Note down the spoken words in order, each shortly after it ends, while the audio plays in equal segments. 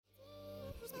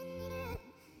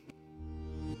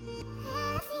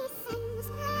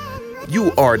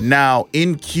You are now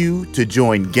in queue to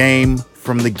join Game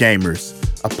from the Gamers,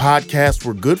 a podcast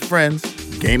where good friends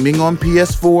gaming on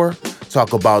PS4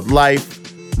 talk about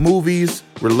life, movies,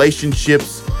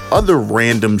 relationships, other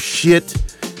random shit,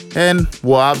 and,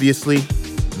 well, obviously,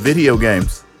 video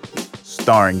games.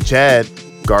 Starring Chad,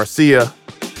 Garcia,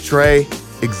 Trey,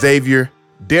 Xavier,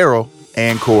 Daryl,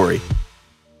 and Corey.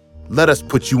 Let us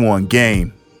put you on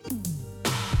game.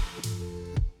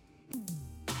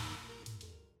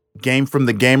 Game from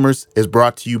the Gamers is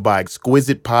brought to you by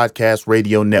Exquisite Podcast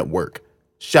Radio Network.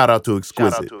 Shout out to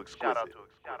Exquisite.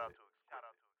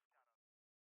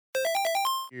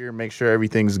 Here, make sure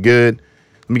everything's good.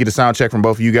 Let me get a sound check from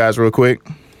both of you guys real quick.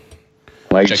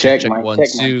 Check, 1,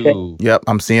 2. Yep,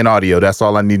 I'm seeing audio. That's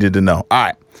all I needed to know. All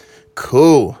right,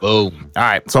 cool. Boom. All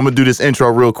right, so I'm going to do this intro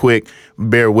real quick.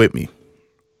 Bear with me.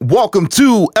 Welcome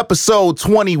to episode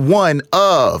 21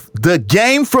 of the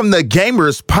Game from the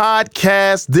Gamers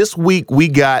podcast. This week, we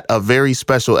got a very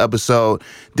special episode.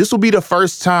 This will be the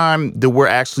first time that we're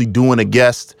actually doing a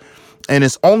guest, and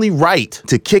it's only right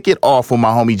to kick it off with my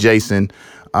homie Jason.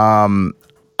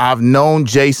 I've known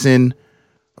Jason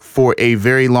for a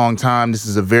very long time. This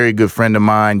is a very good friend of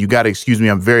mine. You got to excuse me.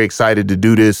 I'm very excited to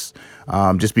do this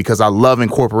just because I love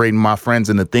incorporating my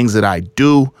friends in the things that I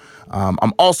do.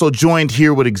 I'm also joined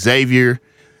here with Xavier,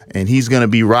 and he's going to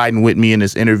be riding with me in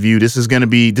this interview. This is going to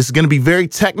be very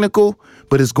technical,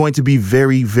 but it's going to be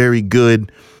very, very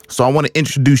good. So I want to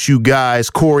introduce you guys.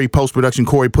 Corey, post-production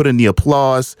Corey, put in the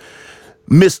applause.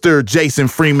 Mr. Jason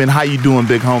Freeman, how you doing,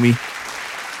 big homie?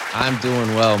 I'm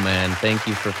doing well, man. Thank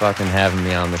you for fucking having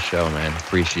me on the show, man.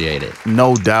 Appreciate it.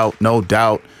 No doubt, no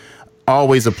doubt.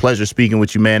 Always a pleasure speaking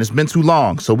with you, man. It's been too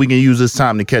long, so we can use this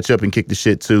time to catch up and kick the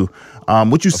shit too.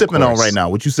 What you sipping on right now?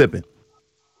 What you sipping?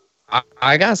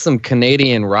 I got some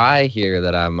Canadian rye here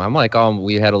that I'm like,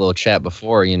 we had a little chat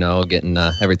before, getting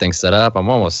everything set up. I'm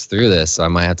almost through this, so I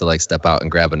might have to step out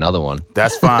and grab another one.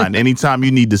 That's fine. Anytime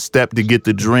you need to step to get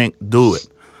the drink, do it.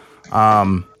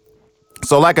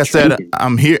 So like I said,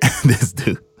 I'm here. This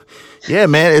dude. Yeah,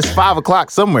 man, it's 5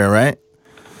 o'clock somewhere, right?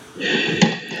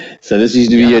 So this used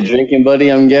to be your drinking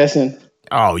buddy, I'm guessing?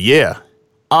 Oh, yeah.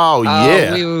 Oh,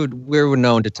 yeah. We were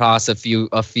known to toss a few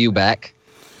back.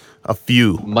 A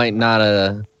few. Might not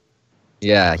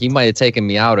he might have taken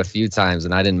me out a few times,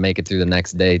 and I didn't make it through the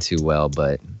next day too well,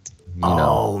 but,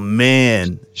 Oh,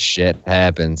 man. Shit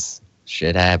happens.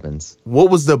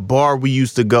 What was the bar we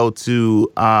used to go to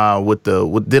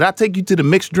did I take you to the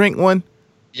mixed drink one?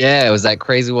 Yeah, it was that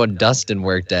crazy one Dustin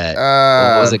worked at.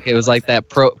 What was it? It was like that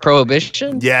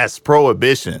Prohibition? Yes,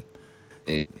 Prohibition.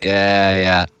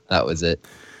 Yeah, that was it.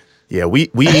 Yeah, we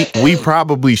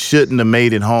probably shouldn't have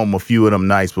made it home a few of them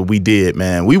nights, but we did,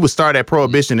 man. We would start at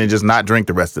Prohibition and just not drink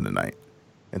the rest of the night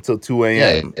until 2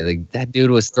 a.m. Yeah, that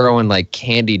dude was throwing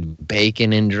candied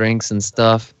bacon in drinks and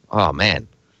stuff. Oh, man.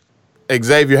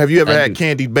 Xavier, have you ever had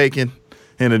candied bacon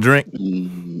in a drink?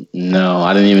 No,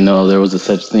 I didn't even know there was a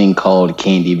such thing called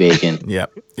candy bacon.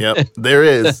 Yep, there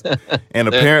is. And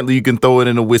apparently you can throw it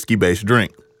in a whiskey-based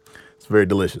drink. It's very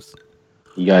delicious.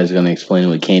 You guys going to explain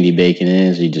what candy bacon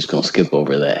is, or you just going to skip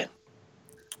over that?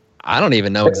 I don't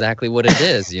even know exactly what it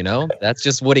is, That's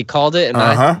just what he called it, and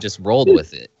I just rolled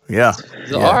with it. Yeah.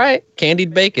 So, all right,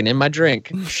 candied bacon in my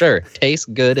drink. Sure, tastes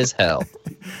good as hell.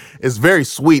 It's very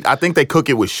sweet. I think they cook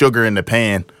it with sugar in the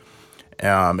pan.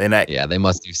 Yeah, they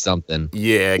must do something.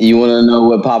 Yeah. You want to know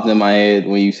what popped in my head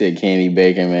when you said candy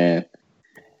bacon, man?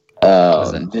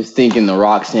 Just thinking The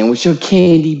Rock saying, "What's your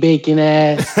candy bacon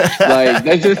ass?"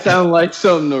 That just sounds like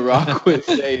something The Rock would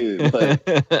say.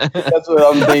 That's what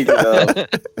I'm thinking of.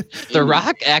 The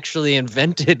Rock actually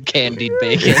invented candied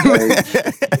bacon.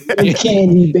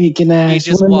 Candy bacon ass. He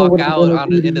just walk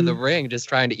out into the ring just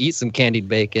trying to eat some candied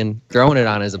bacon, throwing it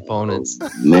on his opponents.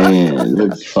 Man, it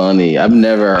looks funny. I've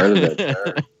never heard of that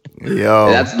term. Yo.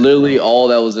 That's literally all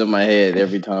that was in my head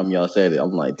every time y'all said it.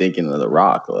 I'm thinking of The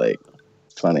Rock.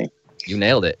 Funny. You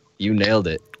nailed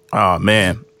it. Oh,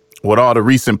 man. With all the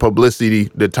recent publicity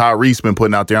that Tyrese's been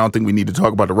putting out there, I don't think we need to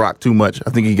talk about The Rock too much.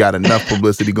 I think he got enough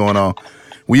publicity going on.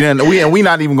 We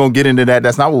not even going to get into that.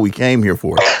 That's not what we came here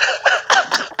for.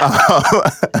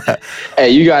 Hey,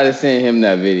 you got to send him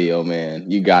that video,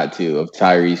 man. You got to, of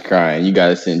Tyrese crying. You got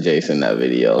to send Jason that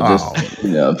video.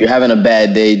 If you're having a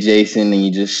bad day, Jason, and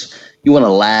you want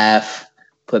to laugh,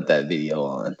 put that video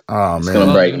on. Oh, it's man. going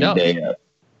to brighten your day up.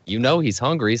 He's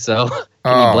hungry, so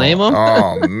can you blame him?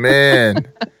 Oh, man.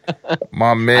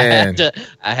 My man.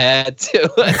 I had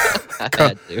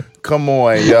to. Come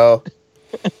on, yo.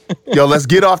 Yo, let's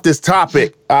get off this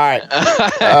topic. All right.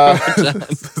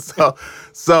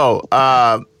 So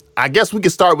I guess we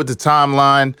could start with the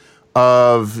timeline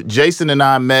of Jason and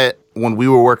I met when we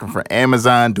were working for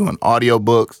Amazon doing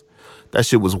audiobooks. That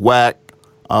shit was whack.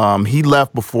 He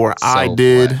left before I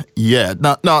did. Whack. Yeah,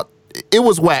 no, it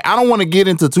was whack. I don't want to get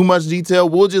into too much detail.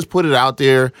 We'll just put it out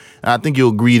there. And I think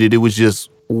you'll agree that it was just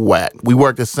whack. We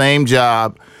worked the same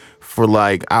job for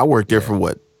I worked there for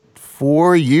what,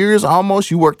 4 years almost?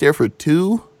 You worked there for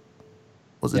 2?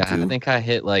 Was it 2? I think I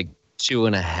hit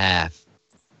 2.5.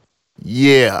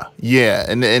 Yeah.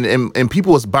 And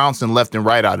people was bouncing left and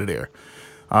right out of there.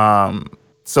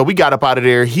 So we got up out of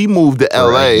there. He moved to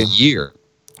LA. A year.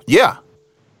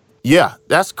 Yeah,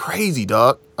 that's crazy,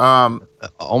 dog.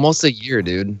 Almost a year,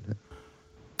 dude.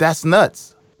 That's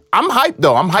nuts. I'm hyped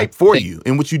though. I'm hyped for you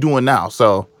and what you're doing now.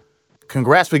 So,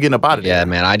 congrats for getting up out of there. Yeah,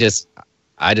 man. I just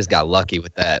got lucky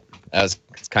with that. It's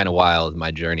kind of wild,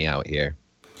 my journey out here.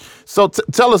 So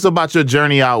tell us about your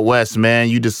journey out west, man.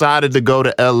 You decided to go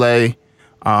to LA.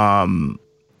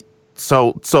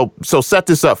 So set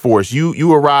this up for us.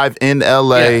 You arrive in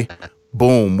LA. Yeah.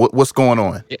 Boom. What's going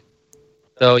on? Yeah.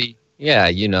 So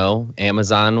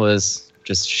Amazon was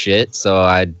just shit. So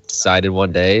I decided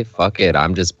one day, fuck it,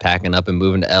 I'm just packing up and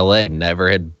moving to LA. Never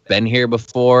had been here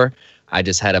before. I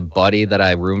just had a buddy that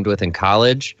I roomed with in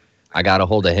college. I got a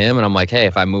hold of him and I'm like, hey,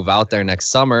 if I move out there next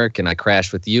summer, can I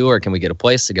crash with you or can we get a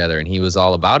place together? And he was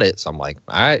all about it. So I'm like,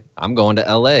 all right, I'm going to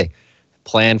LA.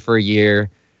 Planned for a year,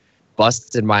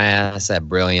 busted my ass at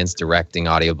Brilliance directing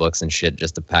audiobooks and shit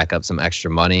just to pack up some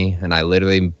extra money. And I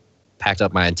literally packed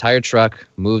up my entire truck,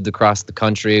 moved across the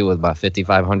country with about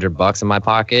 $5,500 in my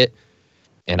pocket.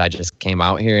 And I just came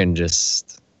out here and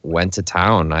just went to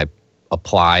town. I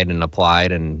applied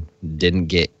and didn't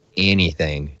get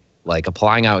anything.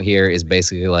 Applying out here is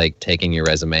basically taking your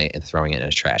resume and throwing it in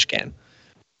a trash can.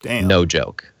 Damn. No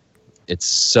joke. It's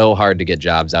so hard to get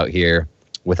jobs out here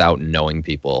without knowing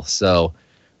people. So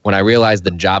when I realized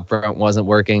the job front wasn't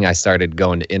working, I started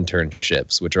going to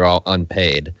internships, which are all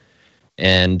unpaid.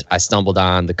 And I stumbled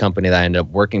on the company that I ended up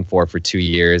working for 2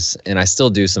 years. And I still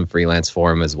do some freelance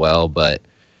for them as well. But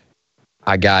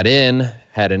I got in,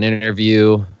 had an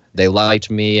interview. They liked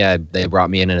me. They brought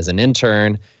me in as an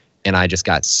intern. And I just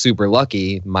got super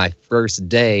lucky. My first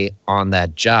day on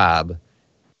that job,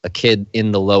 a kid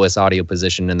in the lowest audio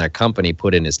position in their company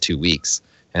put in his 2 weeks.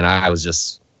 And I was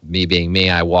just, me being me,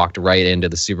 I walked right into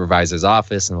the supervisor's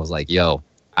office and was like, yo,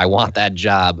 I want that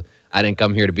job. I didn't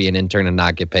come here to be an intern and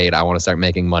not get paid. I want to start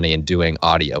making money and doing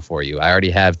audio for you. I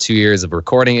already have 2 years of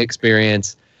recording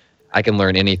experience. I can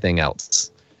learn anything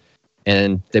else.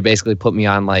 And they basically put me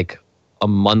on a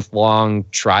month-long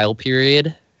trial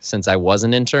period since I was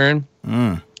an intern.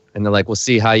 And they're like, we'll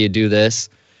see how you do this.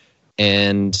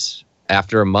 And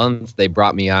after a month, they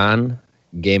brought me on,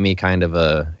 gave me kind of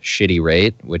a shitty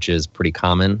rate, which is pretty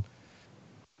common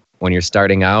when you're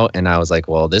starting out. And I was like,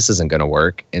 well, this isn't going to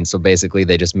work. And so basically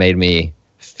they just made me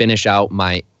finish out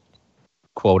my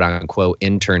quote unquote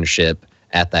internship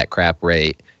at that crap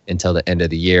rate until the end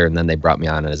of the year. And then they brought me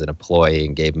on as an employee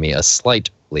and gave me a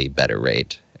slightly better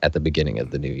rate at the beginning of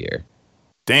the new year.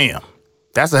 Damn.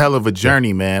 That's a hell of a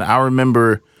journey, man. I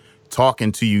remember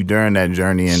talking to you during that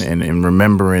journey and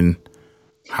remembering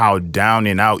how down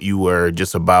and out you were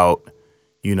just about,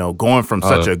 going from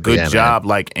such a good job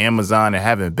like Amazon and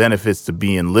having benefits to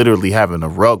being literally having a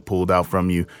rug pulled out from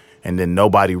you and then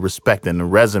nobody respecting the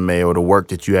resume or the work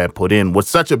that you had put in with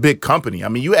such a big company. I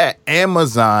mean, you had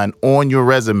Amazon on your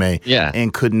resume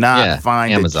and could not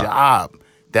find Amazon. A job.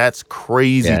 That's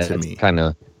crazy to me.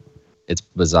 It's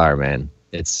bizarre, man.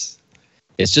 It's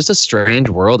just a strange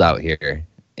world out here.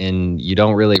 And you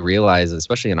don't really realize,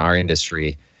 especially in our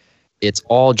industry, it's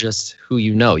all just who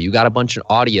you know. You got a bunch of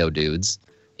audio dudes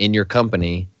in your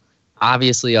company.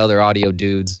 Obviously, other audio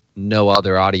dudes know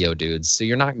other audio dudes. So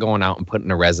you're not going out and putting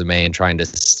a resume and trying to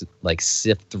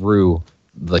sift through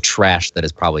the trash that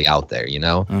is probably out there,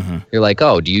 Mm-hmm. You're like,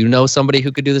 oh, do you know somebody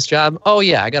who could do this job? Oh,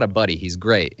 yeah, I got a buddy. He's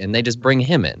great. And they just bring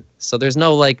him in. So there's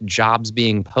no jobs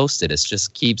being posted. It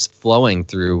just keeps flowing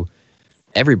through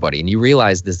everybody. And you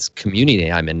realize this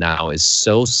community I'm in now is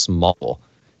so small.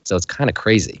 So it's kind of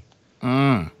crazy.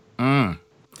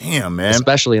 Damn, man.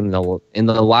 Especially in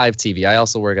the live TV. I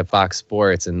also work at Fox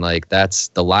Sports, and that's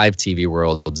the live TV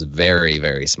world is very,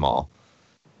 very small.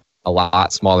 A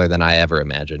lot smaller than I ever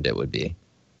imagined it would be.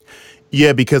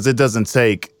 Yeah, because it doesn't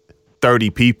take 30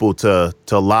 people to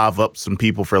live up some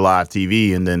people for live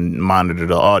TV and then monitor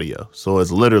the audio. So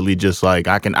it's literally just I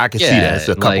can see that. It's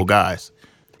a couple guys.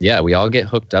 Yeah, we all get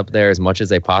hooked up there as much as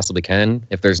they possibly can.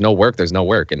 If there's no work, there's no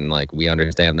work. And we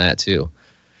understand that too.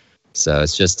 So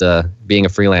it's just being a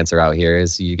freelancer out here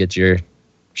is you get your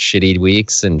shitty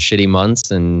weeks and shitty months,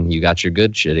 and you got your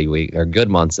good shitty week or good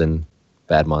months and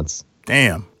bad months.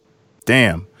 Damn.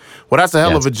 Damn. Well, that's a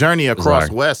hell of a journey across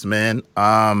West, man.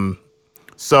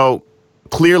 So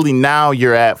clearly now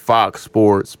you're at Fox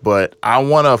Sports, but I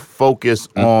want to focus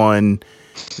on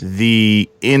the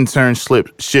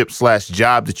internship /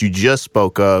 job that you just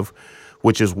spoke of,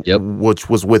 which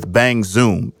was with Bang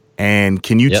Zoom. And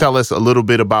can you tell us a little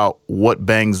bit about what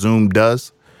Bang Zoom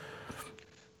does?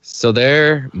 So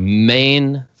their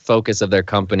main focus of their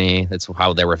company, that's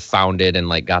how they were founded and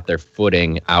like got their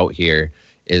footing out here,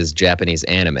 is Japanese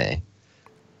anime,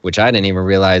 which I didn't even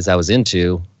realize I was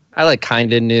into. I like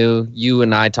kind of knew. You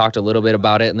and I talked a little bit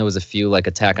about it, and there was a few like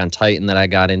Attack on Titan that I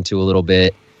got into a little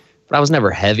bit, but I was never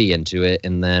heavy into it.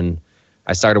 And then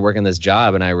I started working this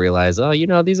job, and I realized, oh, you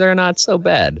know, these are not so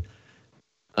bad.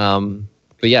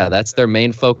 But yeah, that's their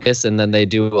main focus, and then they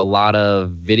do a lot of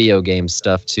video game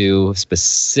stuff too.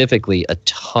 Specifically, a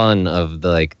ton of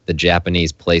the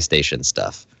Japanese PlayStation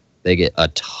stuff. They get a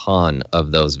ton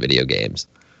of those video games.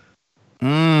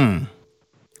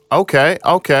 Okay.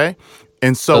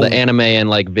 And so the anime and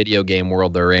like video game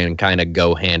world they're in kind of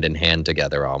go hand in hand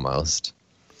together almost.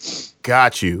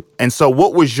 Got you. And so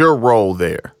what was your role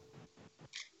there?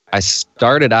 I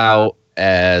started out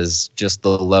as just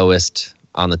the lowest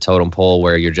on the totem pole,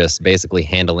 where you're just basically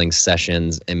handling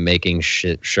sessions and making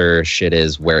sure shit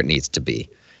is where it needs to be.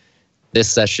 This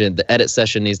session, the edit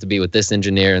session needs to be with this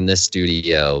engineer in this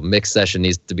studio. Mix session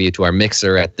needs to be to our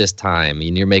mixer at this time.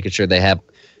 And you're making sure they have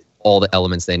all the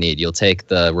elements they need. You'll take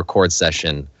the record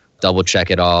session, double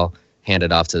check it all, hand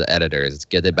it off to the editors,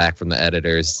 get it back from the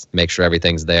editors, make sure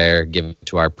everything's there, give it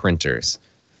to our printers,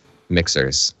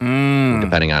 mixers,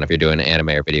 depending on if you're doing an anime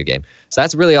or video game. So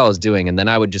that's really all I was doing. And then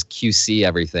I would just QC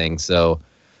everything. So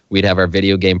we'd have our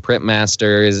video game print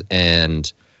masters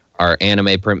and our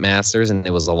anime print masters, and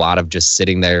it was a lot of just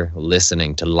sitting there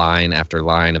listening to line after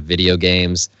line of video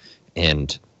games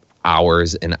and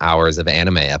hours and hours of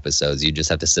anime episodes. You just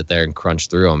have to sit there and crunch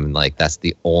through them. And like, that's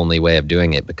the only way of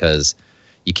doing it, because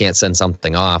you can't send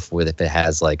something off with if it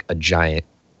has like a giant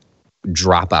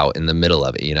dropout in the middle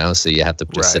of it, you know? So you have to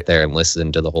just sit there and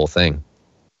listen to the whole thing.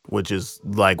 Which is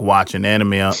like watching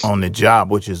anime on the job,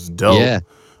 which is dope. Yeah.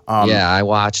 I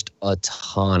watched a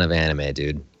ton of anime,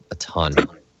 dude. A ton.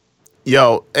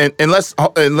 Yo, and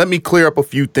let me clear up a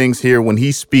few things here. When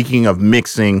he's speaking of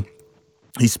mixing,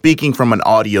 he's speaking from an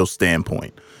audio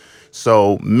standpoint.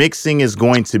 So mixing is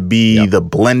going to be the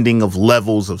blending of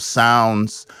levels of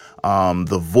sounds,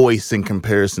 the voice in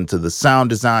comparison to the sound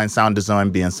design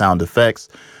being sound effects,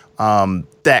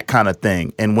 that kind of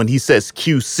thing. And when he says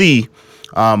QC,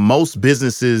 most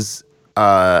businesses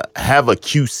have a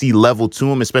QC level to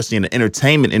them, especially in the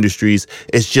entertainment industries.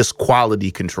 It's just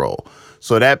quality control.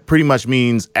 So that pretty much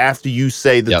means after you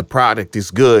say that the product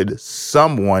is good,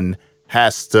 someone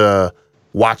has to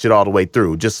watch it all the way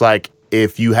through. Just like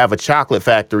if you have a chocolate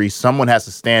factory, someone has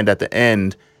to stand at the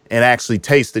end and actually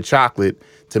taste the chocolate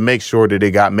to make sure that it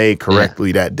got made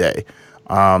correctly that day.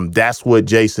 That's what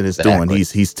Jason is doing.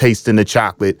 He's tasting the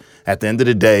chocolate at the end of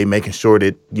the day, making sure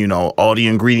that, you know, all the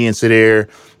ingredients are there.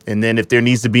 And then if there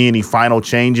needs to be any final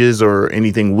changes or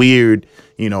anything weird,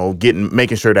 you know,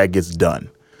 making sure that gets done.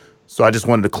 So I just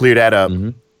wanted to clear that up.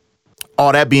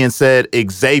 All that being said,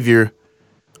 Xavier,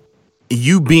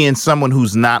 you being someone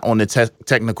who's not on the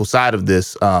technical side of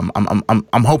this, I'm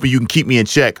hoping you can keep me in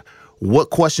check. What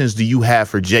questions do you have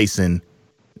for Jason,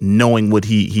 knowing what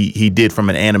he did from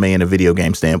an anime and a video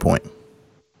game standpoint?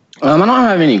 I don't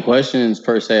have any questions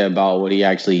per se about what he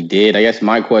actually did. I guess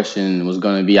my question was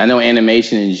going to be, I know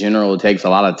animation in general takes a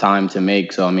lot of time to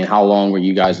make. So, I mean, how long were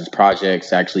you guys' projects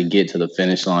to actually get to the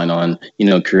finish line on, you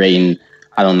know, creating,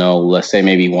 I don't know, let's say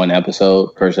maybe one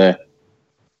episode per se?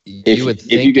 If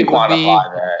you could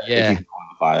quantify that.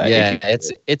 Yeah,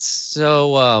 it's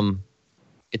so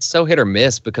hit or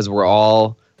miss, because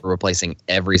we're replacing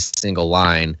every single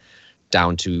line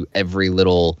down to every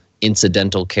little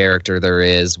incidental character there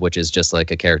is, which is just like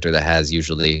a character that has,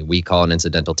 usually we call an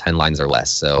incidental 10 lines or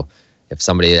less. So if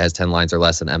somebody has 10 lines or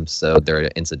less in an episode, they're an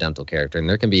incidental character, and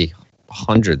there can be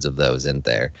hundreds of those in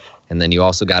there. And then you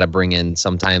also got to bring in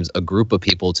sometimes a group of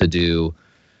people to do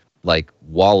like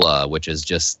walla, which is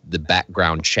just the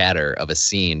background chatter of a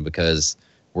scene, because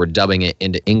we're dubbing it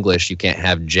into English. You can't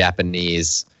have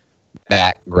Japanese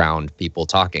background people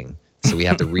talking. So we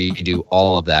have to redo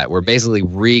all of that. We're basically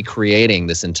recreating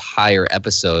this entire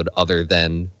episode other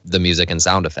than the music and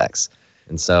sound effects.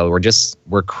 And so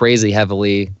we're crazy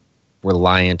heavily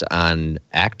reliant on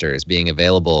actors being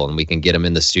available, and we can get them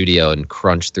in the studio and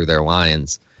crunch through their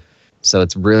lines. So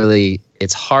it's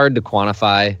hard to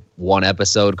quantify one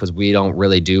episode, because we don't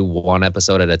really do one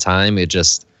episode at a time.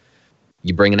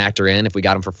 you bring an actor in. If we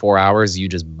got him for 4 hours, you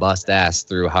just bust ass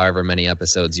through however many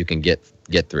episodes you can get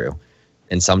through.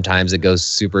 And sometimes it goes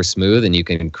super smooth and you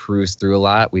can cruise through a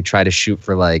lot. We try to shoot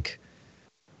for like,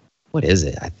 what is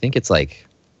it? I think it's like,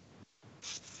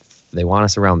 they want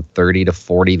us around 30 to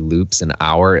 40 loops an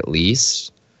hour at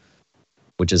least,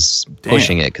 which is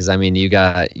pushing it. Because I mean, you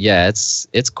got,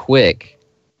 it's quick,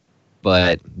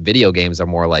 but video games are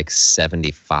more like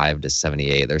 75 to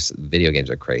 78. Video games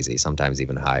are crazy, sometimes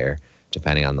even higher,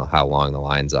 depending on how long the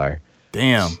lines are.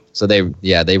 Damn. So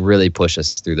they really push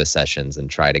us through the sessions and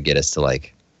try to get us to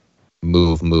like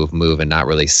move and not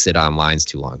really sit on lines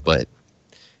too long. But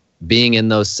being in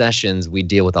those sessions, we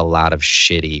deal with a lot of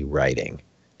shitty writing.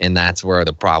 And that's where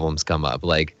the problems come up.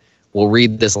 Like, we'll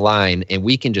read this line and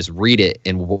we can just read it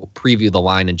and we'll preview the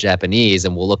line in Japanese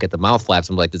and we'll look at the mouth flaps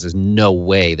and be like, there's no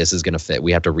way this is going to fit.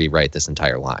 We have to rewrite this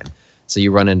entire line. So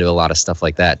you run into a lot of stuff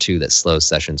like that too that slows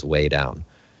sessions way down.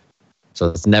 So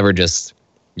it's never just,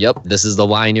 yep, this is the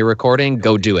line you're recording,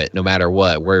 go do it no matter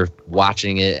what. We're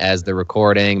watching it as they're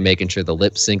recording, making sure the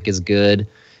lip sync is good.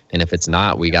 And if it's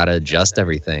not, we got to adjust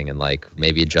everything and like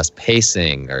maybe adjust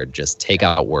pacing or just take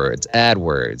out words, add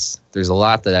words. There's a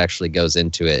lot that actually goes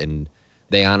into it. And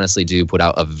they honestly do put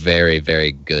out a very,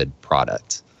 very good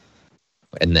product.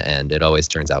 In the end, it always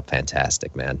turns out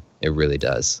fantastic, man. It really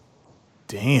does.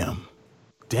 Damn.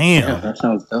 Yeah, that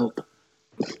sounds dope.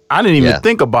 I didn't even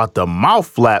think about the mouth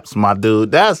flaps, my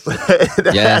dude.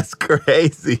 That's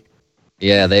crazy.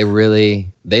 Yeah, they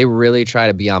really try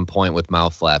to be on point with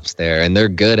mouth flaps there, and they're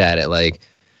good at it. Like,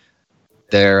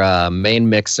 their main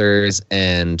mixers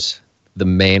and the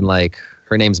main, like,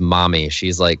 her name's Mommy.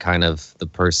 She's like kind of the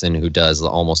person who does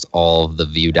almost all of the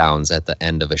view downs at the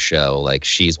end of a show. Like,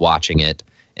 she's watching it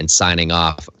and signing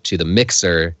off to the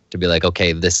mixer to be like,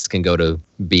 okay, this can go to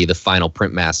be the final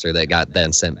print master that got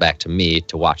then sent back to me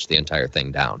to watch the entire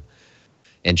thing down.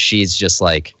 And she's just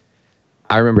like,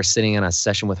 I remember sitting in a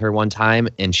session with her one time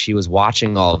and she was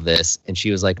watching all of this and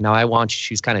she was like, no,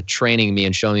 she's kind of training me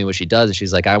and showing me what she does. And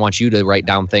she's like, I want you to write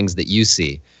down things that you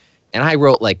see. And I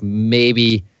wrote like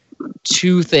maybe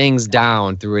 2 things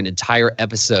down through an entire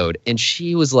episode. And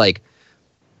she was like,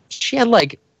 she had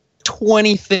like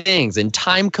 20 things and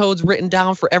time codes written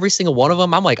down for every single one of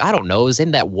them. I'm like, I don't know. It was in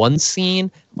that one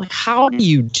scene. I'm like, how do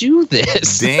you do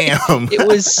this? Damn. It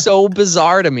was so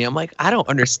bizarre to me. I'm like, I don't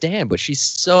understand, but she's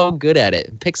so good at it.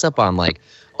 It picks up on like,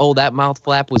 oh, that mouth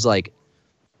flap was like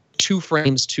 2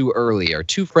 frames too early or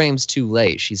 2 frames too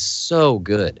late. She's so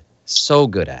good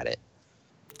at it.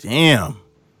 Damn.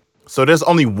 So there's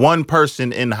only one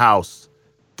person in house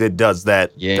that does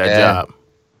that job.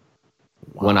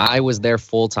 Wow. When I was there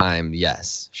full time,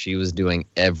 yes, she was doing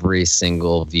every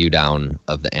single view down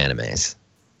of the animes.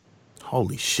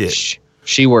 Holy shit.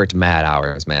 She worked mad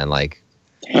hours, man, like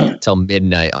till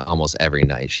midnight almost every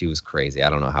night. She was crazy. I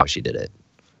don't know how she did it.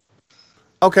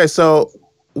 Okay, so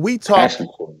we talked.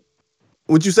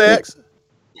 Would you say, X?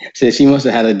 Said she must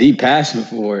have had a deep passion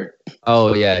for it.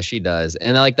 Oh yeah, she does.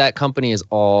 And like that company is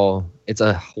it's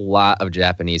a lot of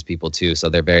Japanese people too, so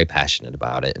they're very passionate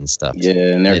about it and stuff.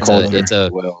 Yeah, and their culture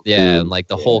and like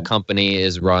the whole company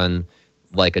is run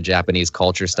like a Japanese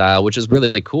culture style, which is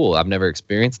really cool. I've never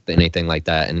experienced anything like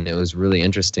that, and it was really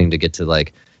interesting to get to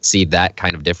like see that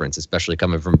kind of difference, especially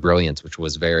coming from Brilliance, which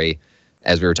was very,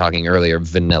 as we were talking earlier,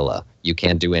 vanilla. You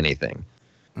can't do anything.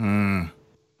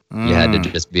 You had to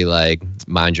just be like,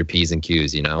 mind your P's and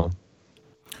Q's, you know?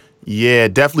 Yeah,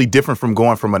 definitely different from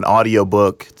going from an audio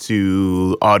book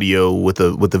to audio with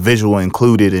the visual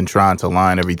included and trying to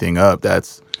line everything up.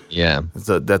 That's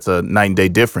a night and day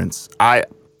difference.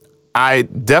 I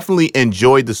definitely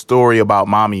enjoyed the story about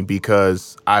Mommy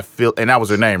because I feel, and that was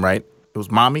her name, right? It was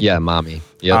Mommy? Yeah, Mommy.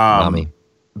 Yep, Mommy.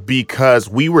 Because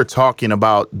we were talking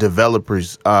about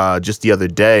developers just the other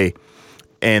day.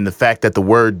 And the fact that the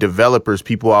word developers,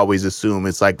 people always assume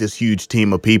it's like this huge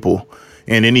team of people.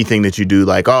 And anything that you do,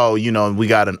 like, oh, you know, we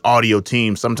got an audio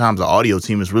team. Sometimes the audio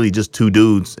team is really just 2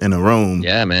 dudes in a room.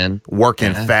 Yeah, man.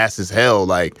 Working fast as hell.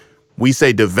 Like, we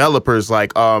say developers,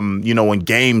 like, you know, when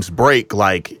games break,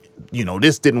 like, you know,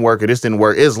 this didn't work or this didn't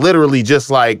work. It's literally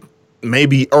just like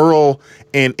maybe Earl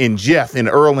and Jeff, and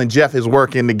Earl and Jeff is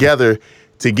working together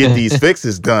to get these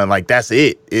fixes done. Like, that's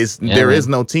it. There is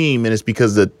no team, and it's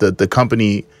because the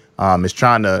company is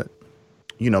trying to,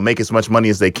 you know, make as much money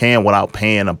as they can without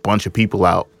paying a bunch of people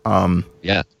out.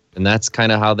 Yeah, and that's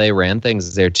kind of how they ran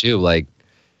things there too. Like,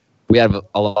 we have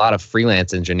a lot of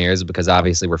freelance engineers because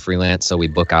obviously we're freelance, so we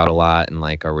book out a lot and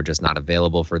like, or we're just not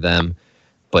available for them.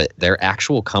 But their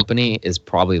actual company is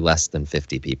probably less than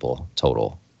 50 people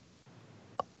total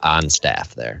on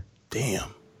staff there.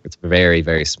 Damn. It's very,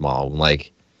 very small.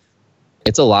 Like,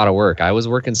 It's a lot of work. I was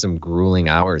working some grueling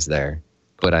hours there,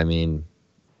 but I mean,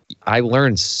 I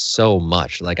learned so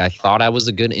much. Like, I thought I was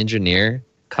a good engineer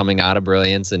coming out of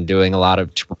Brilliance and doing a lot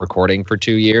of recording for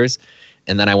 2 years.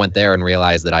 And then I went there and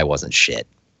realized that I wasn't shit.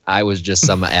 I was just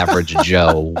some average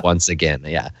Joe once again.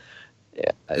 Yeah.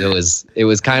 It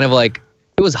was kind of like,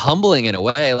 it was humbling in a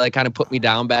way, like kind of put me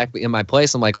down back in my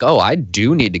place. I'm like, oh, I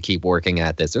do need to keep working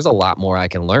at this. There's a lot more I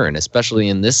can learn, especially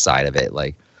in this side of it.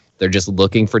 Like, they're just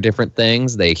looking for different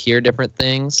things. They hear different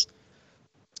things.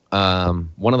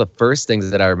 One of the first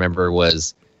things that I remember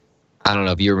was, I don't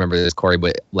know if you remember this, Corey,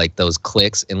 but like those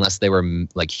clicks, unless they were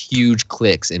like huge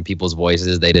clicks in people's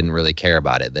voices, they didn't really care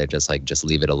about it. They're just like, just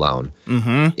leave it alone.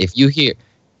 Mm-hmm. If you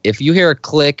hear a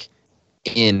click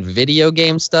in video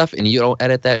game stuff and you don't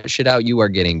edit that shit out, you are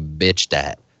getting bitched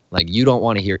at. Like, you don't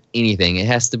want to hear anything. It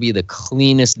has to be the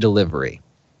cleanest delivery.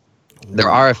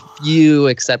 There are a few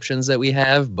exceptions that we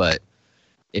have, but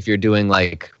if you're doing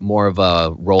like more of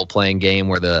a role-playing game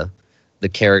where the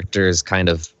character's kind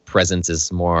of presence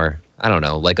is more, I don't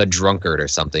know, like a drunkard or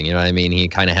something, you know what I mean? He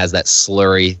kind of has that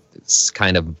slurry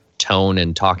kind of tone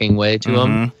and talking way to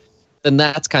him, then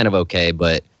that's kind of okay.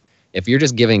 But if you're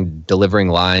just delivering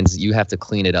lines, you have to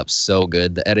clean it up so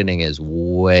good. The editing is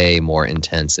way more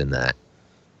intense in that.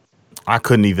 I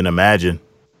couldn't even imagine.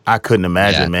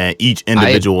 Man. Each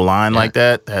individual line like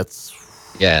that, that's...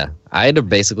 Yeah. I had to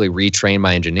basically retrain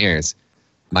my engineers.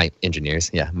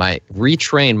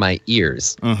 Retrain my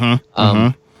ears.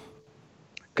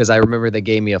 Because I remember they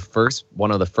gave me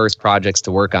one of the first projects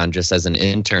to work on just as an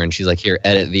intern. She's like, here,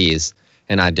 edit these.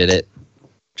 And I did it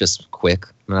just quick.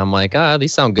 And I'm like,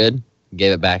 these sound good.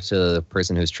 Gave it back to the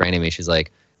person who's training me. She's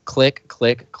like, click,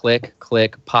 click, click,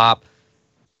 click, pop.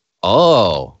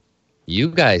 Oh, you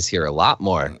guys hear a lot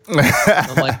more.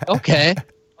 I'm like, okay.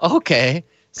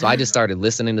 So I just started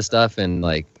listening to stuff and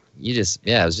like, it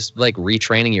was just like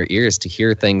retraining your ears to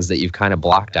hear things that you've kind of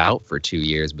blocked out for 2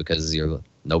 years because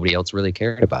nobody else really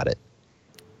cared about it.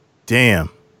 Damn.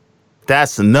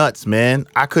 That's nuts, man.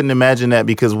 I couldn't imagine that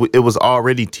because it was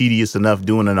already tedious enough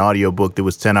doing an audiobook that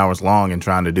was 10 hours long and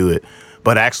trying to do it.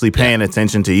 But actually paying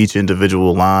attention to each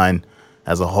individual line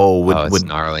as a whole would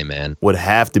gnarly, man. Would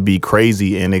have to be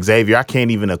crazy. And Xavier, I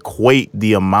can't even equate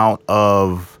the amount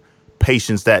of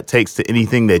patience that takes to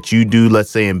anything that you do,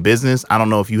 let's say in business. I don't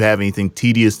know if you have anything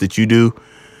tedious that you do,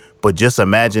 but just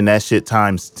imagine that shit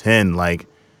times 10, like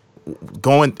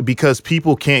because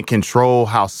people can't control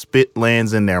how spit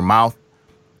lands in their mouth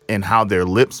and how their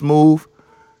lips move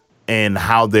and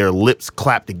how their lips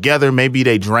clap together. Maybe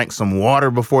they drank some water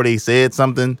before they said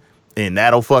something and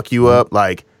that'll fuck you up.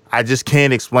 Like, I just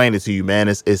can't explain it to you, man.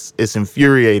 It's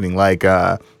infuriating. Like,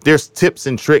 there's tips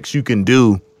and tricks you can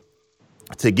do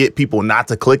to get people not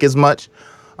to click as much.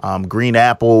 Green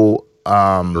Apple.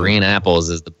 Green Apples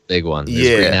is the big one.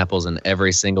 There's Green Apples in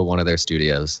every single one of their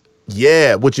studios.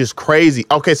 Yeah, which is crazy.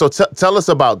 Okay, so tell us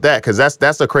about that, because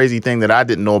that's a crazy thing that I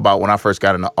didn't know about when I first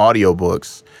got into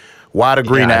audiobooks. Why the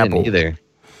Green Apple? I didn't either.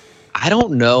 I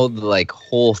don't know the like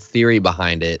whole theory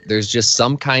behind it. There's just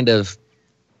some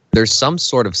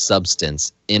sort of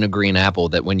substance in a green apple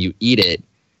that when you eat it,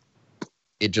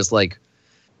 it just like,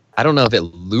 I don't know if it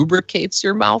lubricates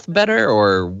your mouth better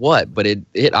or what, but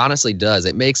it honestly does.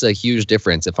 It makes a huge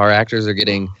difference. If our actors are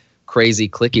getting crazy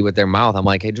clicky with their mouth, I'm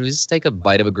like, hey, just take a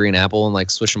bite of a green apple and like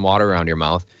swish some water around your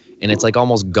mouth, and it's like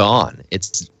almost gone.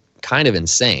 It's kind of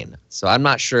insane. So I'm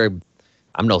not sure.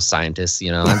 I'm no scientist,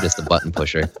 I'm just a button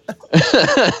pusher.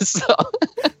 So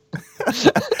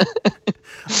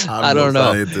I don't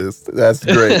know. Scientist. That's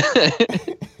great.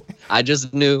 I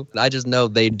just know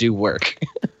they do work.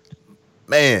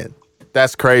 Man,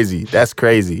 that's crazy.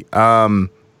 I'm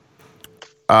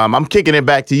kicking it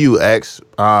back to you, X.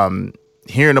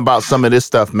 Hearing about some of this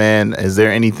stuff, man, is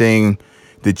there anything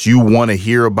that you want to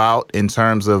hear about in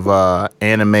terms of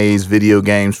animes, video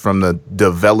games from the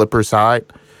developer side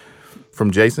from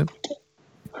Jason?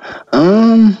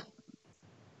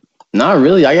 Not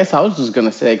really. I guess I was just going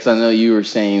to say, because I know you were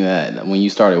saying that when you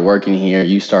started working here,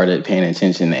 you started paying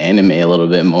attention to anime a little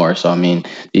bit more. So, I mean,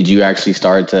 did you actually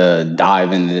start to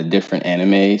dive into different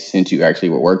animes since you actually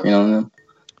were working on them?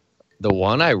 The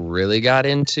one I really got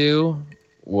into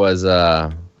was,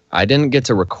 I didn't get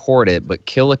to record it, but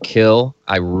Kill la Kill,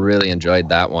 I really enjoyed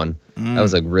that one. That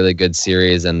was a really good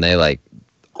series, and they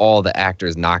all the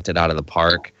actors knocked it out of the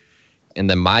park. And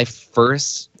then my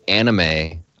first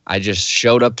anime, I just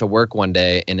showed up to work one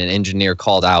day and an engineer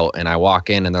called out, and I walk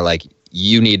in and they're like,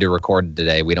 you need to record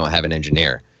today. We don't have an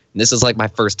engineer. And this is like my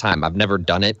first time. I've never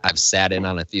done it. I've sat in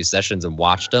on a few sessions and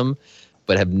watched them,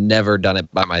 but have never done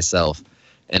it by myself.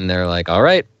 And they're like, all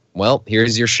right, well,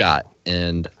 here's your shot.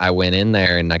 And I went in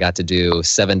there and I got to do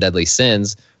 7 Deadly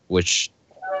Sins, which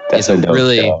is a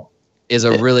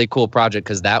really cool project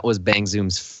because that was Bang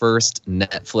Zoom's first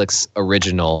Netflix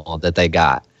original that they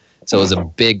got. So it was a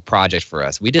big project for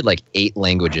us. We did like 8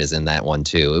 languages in that one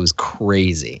too. It was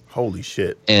crazy. Holy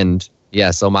shit. And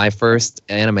yeah, so my first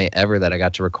anime ever that I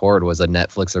got to record was a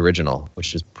Netflix original,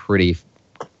 which is pretty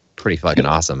fucking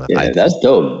awesome. Yeah, that's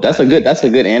dope. That's a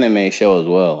good anime show as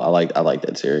well. I like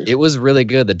that series. It was really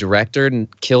good. The director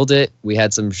killed it. We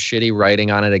had some shitty writing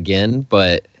on it again,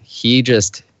 but he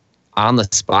just on the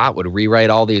spot would rewrite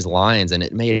all these lines, and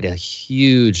it made a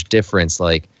huge difference.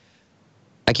 Like,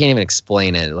 I can't even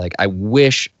explain it. Like, I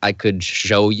wish I could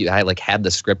show you. I like had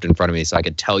the script in front of me so I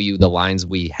could tell you the lines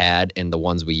we had and the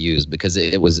ones we used, because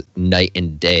it was night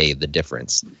and day, the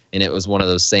difference. And it was one of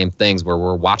those same things where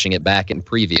we're watching it back in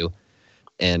preview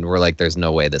and we're like, there's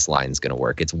no way this line's going to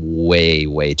work. It's way,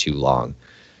 way too long.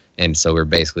 And so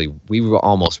we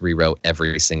almost rewrote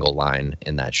every single line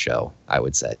in that show, I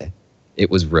would say. It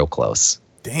was real close.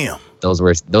 Damn. Those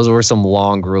were some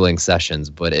long, grueling sessions,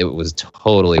 but it was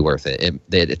totally worth it.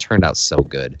 It turned out so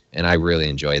good, and I really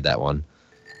enjoyed that one.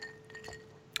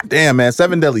 Damn, man.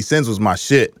 7 Deadly Sins was my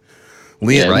shit.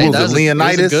 Right? Was it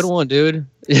Leonidas? That was a good one, dude.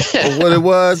 What it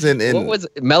was? And what was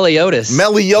it? Meliodas.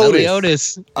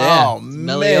 Meliodas. Yeah, Oh,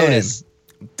 Meliodas.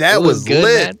 Man. That was good,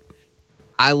 lit. Man.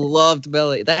 I loved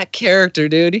that character,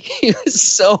 dude. He was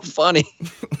so funny.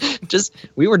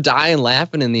 We were dying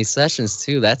laughing in these sessions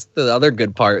too. That's the other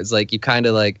good part. Is like you kind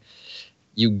of like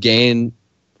you gain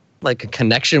like a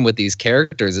connection with these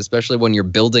characters, especially when you're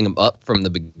building them up from the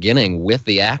beginning with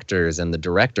the actors and the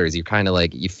directors. You kind of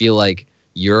like you feel like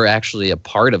you're actually a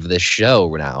part of this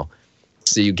show now.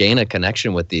 So you gain a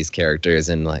connection with these characters,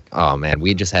 and like, oh man,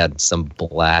 we just had some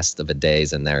blast of a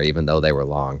days in there, even though they were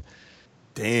long.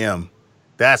 Damn.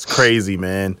 That's crazy,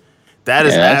 man. That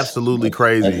is absolutely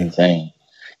crazy. That's insane.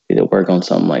 Need to work on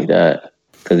something like that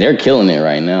because they're killing it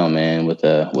right now, man. With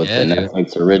the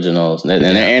Netflix originals, and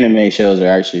their anime shows are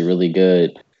actually really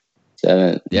good.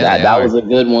 That was a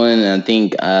good one. And I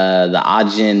think the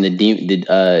Ajin,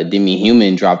 the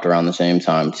Demi-Human dropped around the same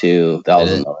time too. That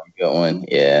was another good one.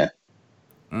 Yeah.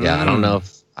 Yeah,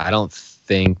 I don't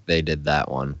think they did that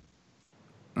one.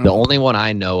 The only one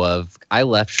I know of, I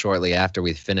left shortly after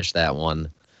we finished that one.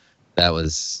 That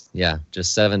was,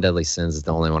 just 7 Deadly Sins is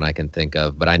the only one I can think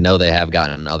of. But I know they have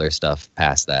gotten other stuff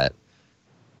past that.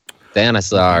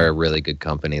 Thanasis are a really good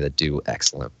company that do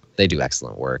excellent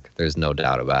work. There's no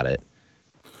doubt about it.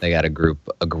 They got a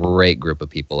great group of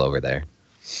people over there.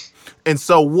 And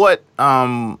so what,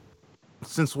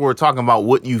 since we're talking about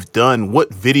what you've done,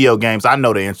 what video games, I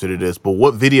know the answer to this, but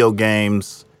what video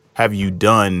games have you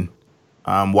done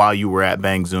while you were at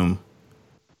Bang Zoom?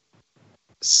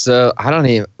 So I don't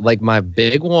even like my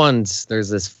big ones. There's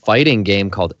this fighting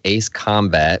game called Ace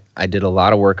Combat. I did a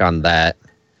lot of work on that.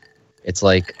 It's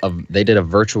like they did a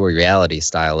virtual reality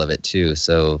style of it too.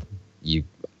 So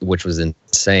which was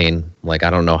insane. Like,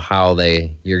 I don't know how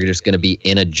you're just going to be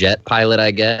in a jet pilot, I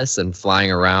guess, and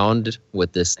flying around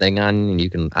with this thing on.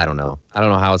 And I don't know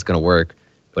how it's going to work,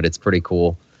 but it's pretty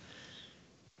cool.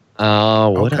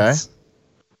 What else?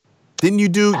 Didn't you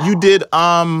did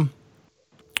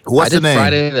what's the name?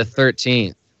 Friday the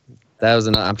 13th. That was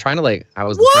trying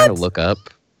to look up.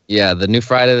 Yeah, the new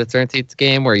Friday the 13th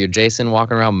game where you're Jason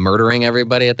walking around murdering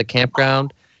everybody at the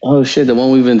campground. Oh shit, the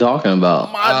one we've been talking about.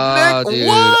 Dude.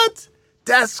 What?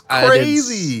 That's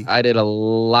crazy. I did a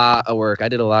lot of work. I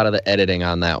did a lot of the editing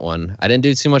on that one. I didn't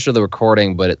do too much of the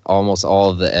recording, but almost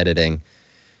all of the editing.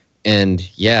 And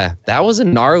yeah, that was a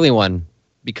gnarly one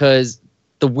because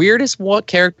the weirdest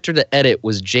character to edit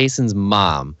was Jason's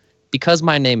mom, because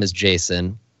my name is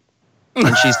Jason,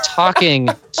 and she's talking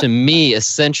to me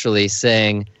essentially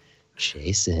saying,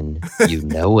 Jason, you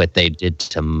know what they did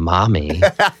to mommy.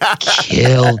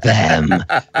 Kill them.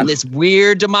 And this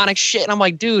weird demonic shit. And I'm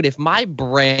like, dude, if my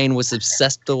brain was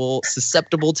susceptible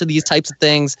to these types of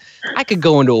things, I could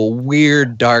go into a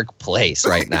weird, dark place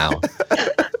right now.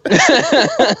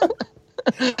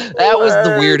 That was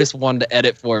the weirdest one to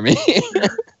edit for me.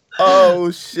 Oh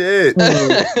shit.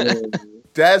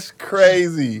 That's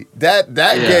crazy. That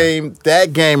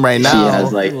game right now. She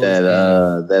has like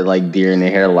that like deer in the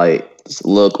headlight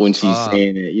look when she's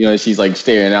saying it. You know, she's like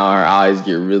staring out, her eyes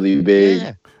get really big.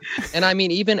 Yeah. And I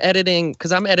mean, even editing,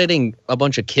 because I'm editing a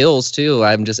bunch of kills too.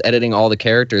 I'm just editing all the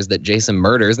characters that Jason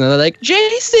murders, and they're like,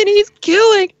 Jason, he's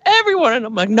killing everyone. And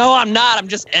I'm like, no, I'm not. I'm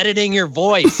just editing your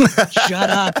voice. Shut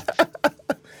up.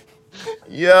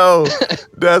 Yo,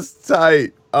 that's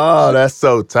tight. Oh, that's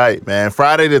so tight, man.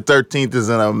 Friday the 13th is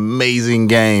an amazing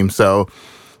game. So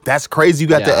That's crazy. You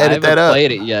got to edit that up. I up. haven't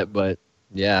played it yet, but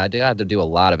yeah, I did have to do a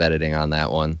lot of editing on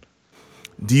that one.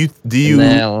 Do you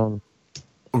the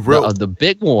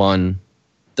big one?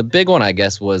 The big one, I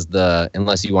guess, was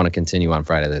unless you want to continue on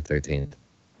Friday the 13th.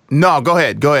 No, go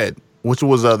ahead. Which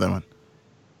was the other one?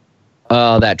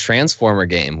 That Transformer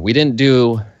game. We didn't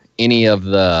do any of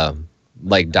the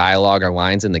dialogue or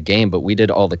lines in the game, but we did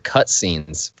all the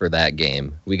cutscenes for that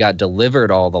game. We got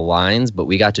delivered all the lines, but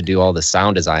we got to do all the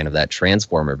sound design of that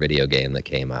Transformer video game that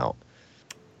came out.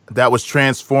 That was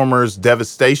Transformers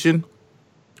Devastation?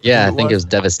 Yeah, I think it was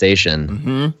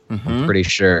Devastation. I'm pretty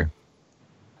sure.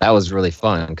 That was really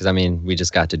fun because, I mean, we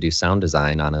just got to do sound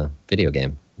design on a video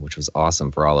game, which was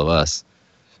awesome for all of us.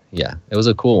 Yeah, it was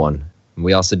a cool one.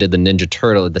 We also did the Ninja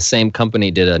Turtle. The same company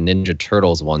did a Ninja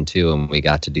Turtles one, too, and we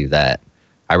got to do that.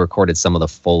 I recorded some of the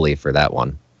Foley for that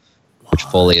one, which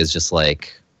Foley is just to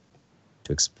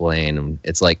explain,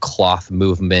 it's like cloth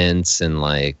movements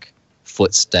and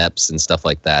footsteps and stuff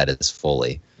like that is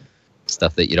Foley.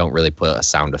 Stuff that you don't really put a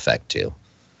sound effect to.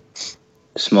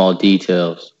 Small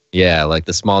details. Yeah, like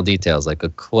the small details, like a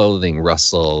clothing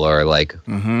rustle or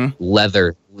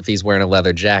leather. If he's wearing a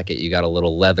leather jacket, you got a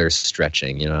little leather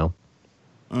stretching,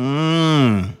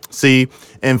 See,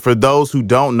 and for those who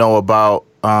don't know about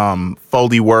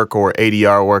Foley work or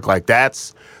ADR work,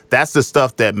 that's the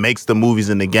stuff that makes the movies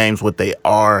and the games what they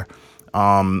are.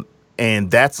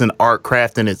 And that's an art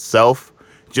craft in itself.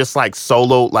 Just like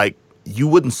solo, you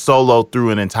wouldn't solo through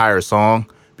an entire song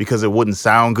because it wouldn't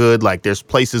sound good. There's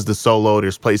places to solo,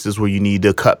 there's places where you need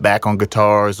to cut back on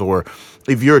guitars, or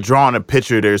if you're drawing a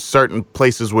picture, there's certain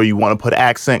places where you want to put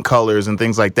accent colors and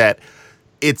things like that.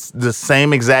 It's the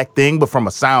same exact thing, but from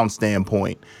a sound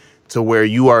standpoint, to where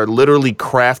you are literally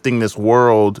crafting this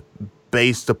world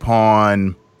based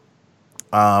upon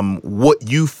what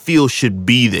you feel should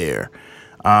be there.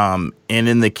 And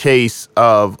in the case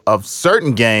of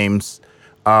certain games,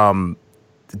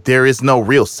 there is no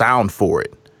real sound for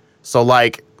it. So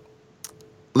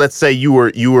let's say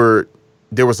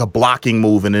there was a blocking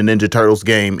move in a Ninja Turtles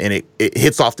game and it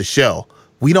hits off the shell.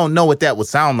 We don't know what that would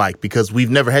sound like because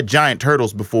we've never had giant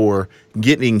turtles before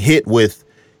getting hit with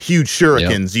huge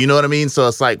shurikens. Yep. You know what I mean? So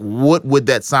it's what would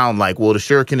that sound like? Well, the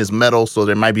shuriken is metal, so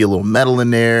there might be a little metal in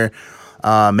there.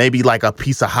 Maybe a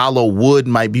piece of hollow wood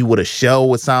might be what a shell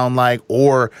would sound like.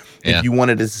 Or if you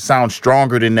wanted it to sound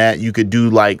stronger than that, you could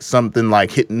do something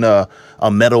like hitting a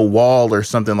metal wall or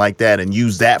something like that and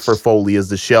use that for Foley as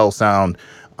the shell sound.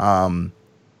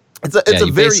 It's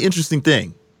a very interesting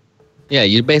thing. Yeah,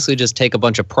 you basically just take a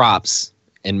bunch of props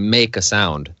and make a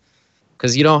sound.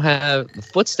 Because you don't have...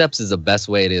 Footsteps is the best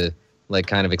way to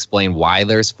kind of explain why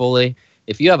there's Foley.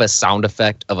 If you have a sound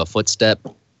effect of a footstep,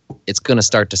 it's going to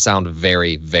start to sound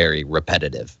very, very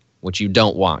repetitive, which you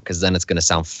don't want because then it's going to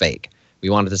sound fake. We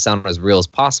want it to sound as real as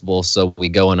possible, so we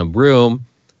go in a room,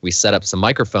 we set up some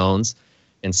microphones,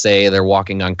 and say they're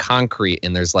walking on concrete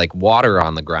and there's water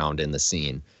on the ground in the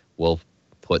scene. We'll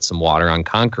put some water on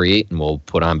concrete and we'll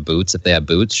put on boots if they have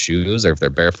boots, shoes, or if they're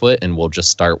barefoot, and we'll just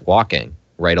start walking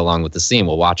right along with the scene.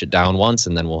 We'll watch it down once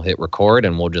and then we'll hit record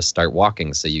and we'll just start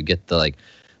walking. So you get the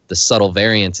subtle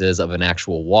variances of an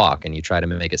actual walk, and you try to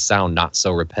make it sound not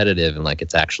so repetitive and like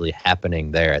it's actually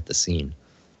happening there at the scene.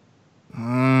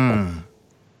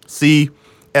 See,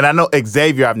 and I know,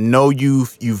 Xavier, I know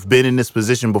you've been in this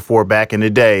position before back in the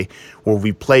day where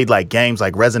we played games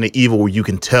like Resident Evil where you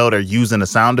can tell they're using a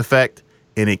sound effect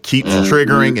and it keeps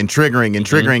triggering and triggering and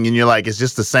triggering, and you're it's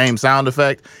just the same sound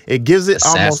effect. It gives it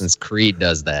Assassin's Creed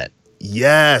does that.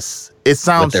 Yes. It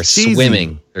sounds cheesy.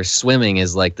 Swimming. Their swimming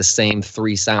is the same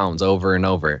 3 sounds over and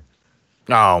over.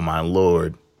 Oh my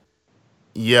Lord.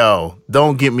 Yo,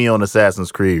 don't get me on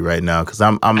Assassin's Creed right now, because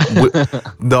I'm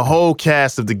the whole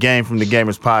cast of the Game from the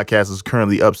Gamers podcast is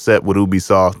currently upset with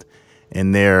Ubisoft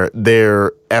and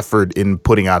their effort in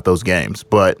putting out those games.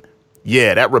 But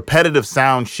yeah, that repetitive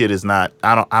sound shit is not.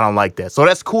 I don't like that. So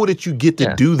that's cool that you get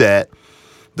to do that.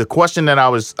 The question that I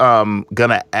was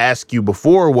gonna ask you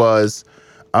before was,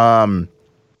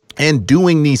 in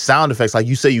doing these sound effects, like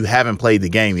you say, you haven't played the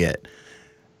game yet.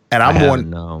 And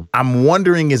I'm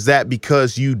wondering, is that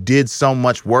because you did so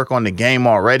much work on the game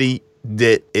already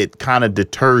that it kind of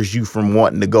deters you from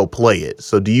wanting to go play it?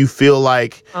 So do you feel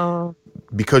like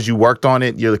because you worked on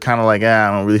it, you're kind of I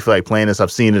don't really feel like playing this.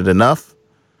 I've seen it enough.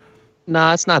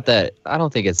 No, it's not that. I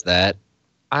don't think it's that.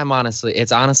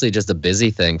 It's honestly just a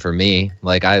busy thing for me.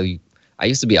 I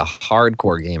used to be a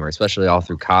hardcore gamer, especially all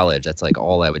through college. That's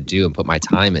all I would do and put my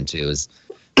time into is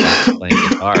playing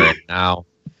guitar. And now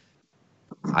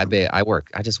I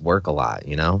just work a lot,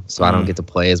 so I don't get to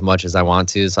play as much as I want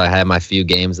to. So I have my few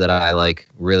games that I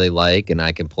really like, and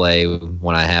I can play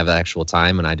when I have actual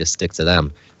time, and I just stick to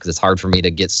them because it's hard for me to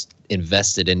get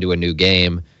invested into a new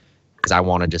game because I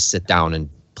want to just sit down and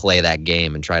play that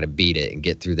game and try to beat it and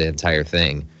get through the entire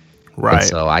thing. Right. And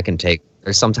so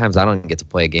there's sometimes I don't get to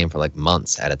play a game for like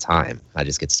months at a time. I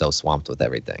just get so swamped with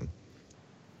everything.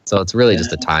 So it's really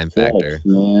just a time factor.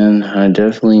 Man, I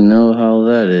definitely know how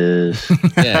that is.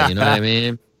 Yeah, you know what I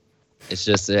mean? It's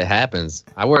just, it happens.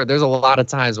 There's a lot of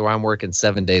times where I'm working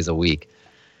 7 days a week.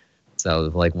 So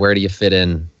where do you fit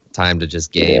in time to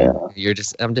just game? Yeah.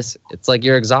 It's like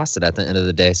you're exhausted at the end of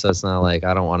the day. So it's not like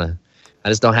I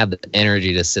just don't have the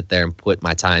energy to sit there and put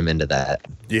my time into that.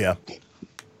 Yeah.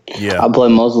 Yeah. I play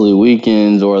mostly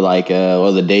weekends or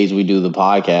or the days we do the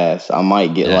podcast. I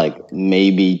might get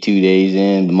maybe 2 days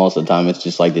in, but most of the time it's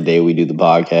just the day we do the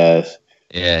podcast.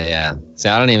 Yeah. See,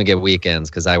 I don't even get weekends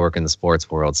because I work in the sports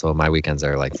world, so my weekends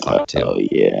are fuck too. Oh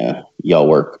yeah, y'all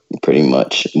work pretty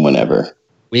much whenever.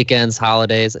 Weekends,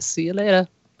 holidays. See you later.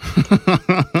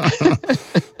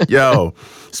 Yo,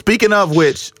 speaking of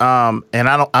which, and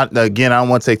I don't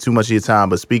want to take too much of your time,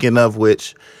 but speaking of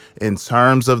which, in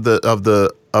terms of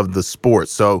the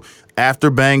sports, so after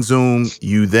Bang Zoom,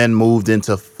 you then moved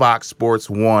into Fox Sports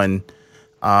 1.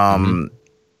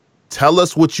 Tell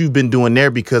us what you've been doing there,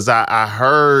 because I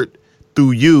heard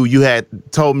through you had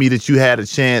told me that you had a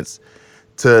chance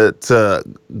to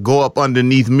go up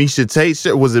underneath Misha Tate's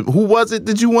shirt. Who was it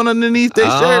that you went underneath their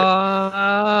shirt?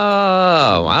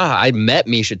 Oh, I met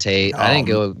Misha Tate. I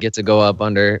didn't get to go up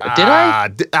under. Did I?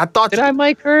 Did I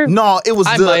mic her? No, it was.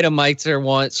 I might have mic'd her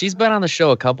once. She's been on the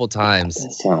show a couple times.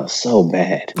 That sounds so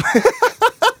bad.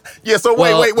 Yeah, so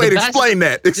wait. Explain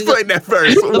that. Explain that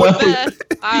first. All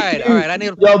right. I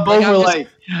need to. Y'all both were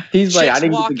he's I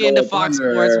didn't walk into Fox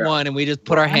Sports 1 and we just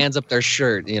put our hands up their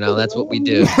shirt. That's what we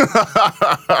do.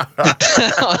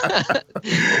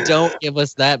 Don't give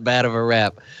us that bad of a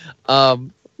rap.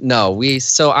 No,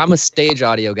 so I'm a stage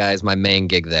audio guy is my main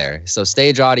gig there. So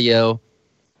stage audio,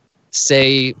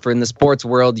 say for in the sports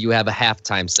world, you have a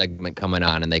halftime segment coming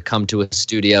on and they come to a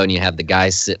studio and you have the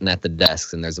guys sitting at the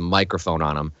desks and there's a microphone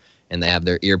on them and they have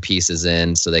their earpieces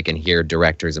in so they can hear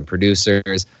directors and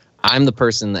producers. I'm the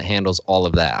person that handles all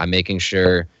of that. I'm making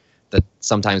sure that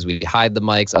sometimes we hide the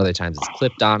mics, other times it's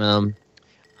clipped on them.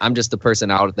 I'm just the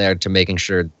person out there to making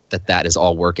sure that is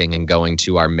all working and going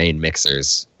to our main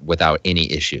mixers without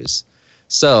any issues.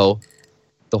 So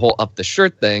the whole up the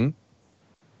shirt thing,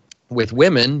 with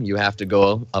women, you have to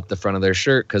go up the front of their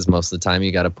shirt because most of the time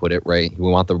you got to put it right. We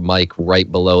want the mic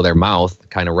right below their mouth,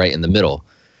 kind of right in the middle.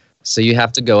 So you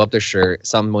have to go up their shirt.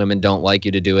 Some women don't like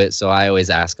you to do it. So I always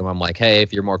ask them, I'm like, hey,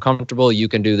 if you're more comfortable, you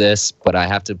can do this, but I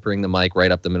have to bring the mic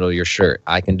right up the middle of your shirt.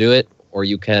 I can do it, or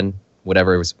you can,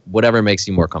 whatever makes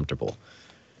you more comfortable.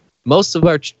 Most of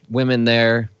our women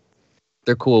there,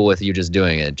 they're cool with you just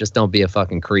doing it. Just don't be a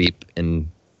fucking creep and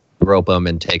rope them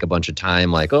and take a bunch of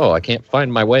time like, oh, I can't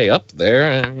find my way up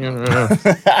there.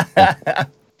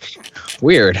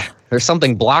 Weird. There's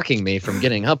something blocking me from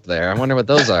getting up there. I wonder what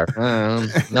those are.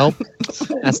 Nope,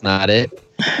 that's not it.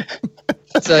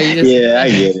 So I get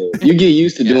it. You get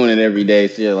used to doing it every day.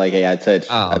 So you're like, hey, I touch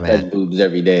boobs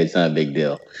every day. It's not a big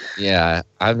deal. Yeah,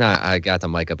 I got to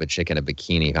mic up a chick in a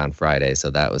bikini on Friday,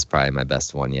 so that was probably my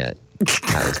best one yet.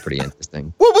 That was pretty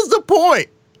interesting. What was the point?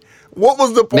 Man,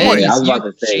 I was about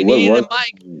to say, she needed a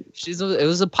mic. It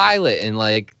was a pilot, and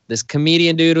this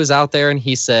comedian dude was out there, and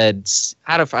he said,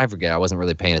 I forget, I wasn't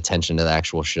really paying attention to the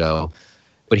actual show,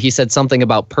 but he said something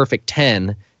about Perfect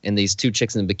 10, and these two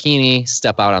chicks in a bikini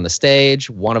step out on the stage.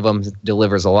 One of them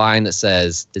delivers a line that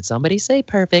says, did somebody say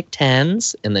Perfect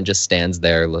 10s? And then just stands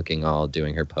there looking all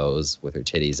doing her pose with her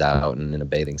titties out and in a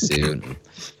bathing suit.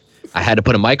 I had to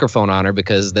put a microphone on her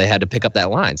because they had to pick up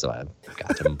that line. So I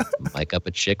got to mic up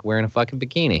a chick wearing a fucking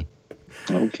bikini.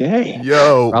 Okay.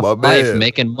 Yo, rough my life, man.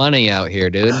 making money out here,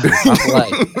 dude. Rough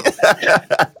life.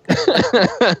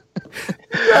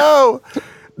 Yo,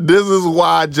 this is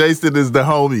why Jason is the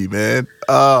homie, man.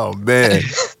 Oh, man.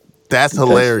 That's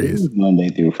hilarious. Monday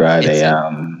through Friday.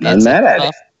 I'm mad at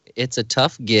it. It's a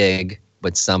tough gig,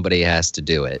 but somebody has to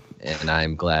do it. And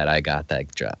I'm glad I got that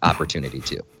opportunity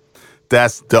too.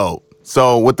 That's dope.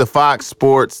 So with the Fox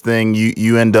Sports thing,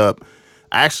 you end up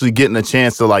actually getting a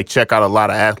chance to check out a lot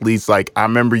of athletes. I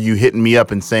remember you hitting me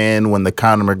up and saying when the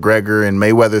Conor McGregor and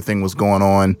Mayweather thing was going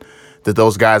on, that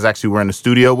those guys actually were in the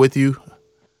studio with you.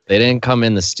 They didn't come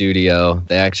in the studio.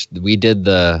 We did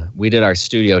our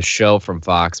studio show from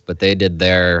Fox, but they did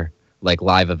their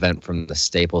live event from the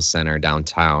Staples Center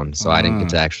downtown. So I didn't get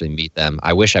to actually meet them.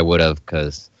 I wish I would have,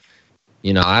 because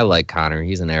You know, I like Connor.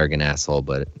 He's an arrogant asshole,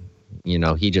 but you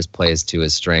know, he just plays to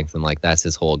his strength, and like that's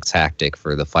his whole tactic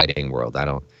for the fighting world. I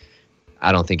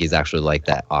don't think he's actually like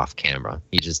that off camera.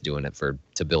 He's just doing it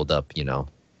to build up, you know,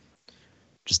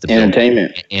 just to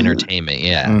entertainment. Entertainment,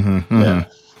 yeah. Yeah.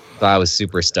 So I was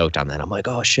super stoked on that. I'm like,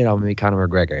 oh shit, I'm gonna be Conor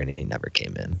McGregor, and he never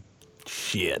came in.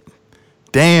 Shit.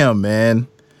 Damn, man.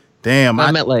 Damn.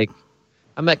 I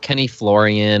met Kenny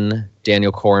Florian,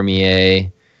 Daniel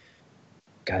Cormier.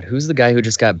 God, who's the guy who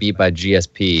just got beat by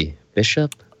GSP?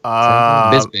 Bishop?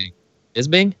 Bisping.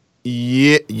 Bisping?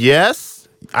 Yeah, yes.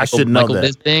 I should know Michael that.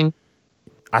 Bisping?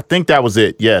 I think that was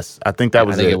it. Yes. I think that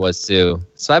was it. I think it was too.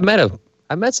 So I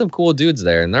met some cool dudes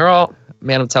there, and they're all,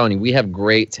 man, I'm telling you, we have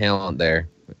great talent there.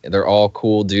 They're all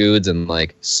cool dudes and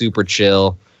like super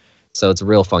chill. So it's a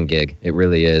real fun gig. It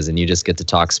really is. And you just get to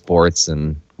talk sports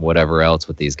and whatever else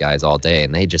with these guys all day.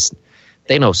 And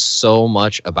they know so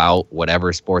much about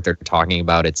whatever sport they're talking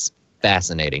about. It's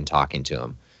fascinating talking to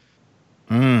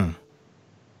them.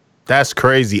 That's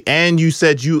crazy. And you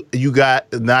said you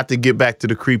got, not to get back to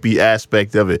the creepy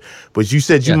aspect of it, but you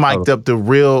said you mic'd up the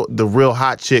real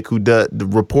hot chick who does the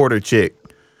reporter chick.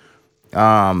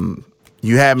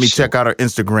 You had me check out her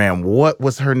Instagram. What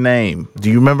was her name?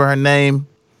 Do you remember her name?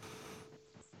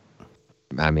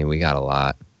 I mean, we got a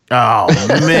lot. Oh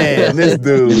man, this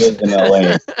dude.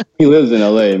 He lives in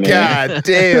LA, man. God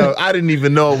damn, I didn't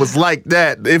even know it was like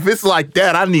that. If it's like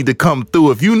that, I need to come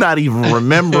through. If you're not even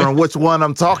remembering which one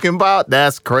I'm talking about,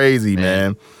 that's crazy,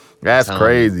 man. That's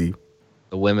crazy.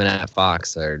 The women at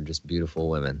Fox are just beautiful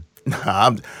women.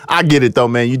 I get it though,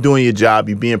 man. You're doing your job.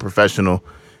 You're being professional.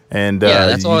 And yeah,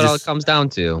 that's all it all comes down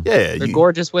to. Yeah, they're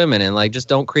gorgeous women, and like just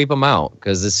don't creep them out,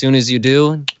 because as soon as you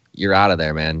do, you're out of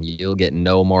there, man. You'll get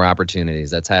no more opportunities.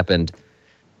 That's happened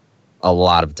a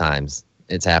lot of times.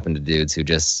 It's happened to dudes who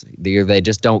they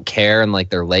just don't care and like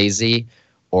they're lazy,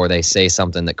 or they say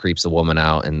something that creeps a woman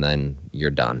out, and then you're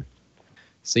done.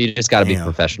 So you just got to be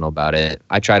professional about it.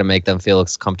 I try to make them feel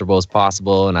as comfortable as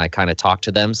possible, and I kind of talk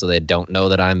to them so they don't know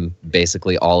that I'm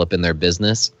basically all up in their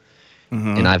business.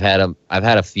 Mm-hmm. And I've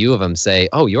had a few of them say,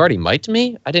 "Oh, you already mic'd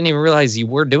me? I didn't even realize you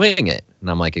were doing it."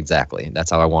 And I'm like, "Exactly. That's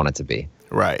how I want it to be."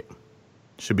 Right.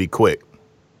 Should be quick.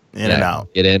 In and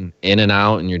out. Get in and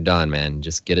out, and you're done, man.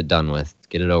 Just get it done with.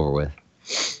 Get it over with.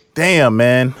 Damn,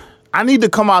 man. I need to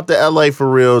come out to LA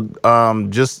for real.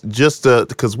 Just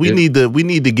because we need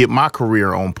to get my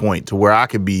career on point to where I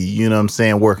could be, you know what I'm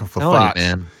saying, working for Fox,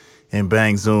 man, and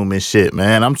Bang Zoom and shit,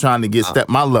 man. I'm trying to step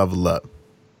my level up.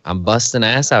 I'm busting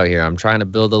ass out here. I'm trying to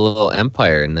build a little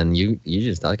empire, and then you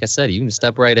just, like I said, you can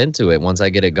step right into it once I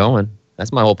get it going.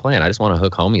 That's my whole plan. I just want to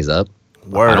hook homies up.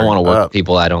 I don't want to work with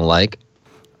people I don't like.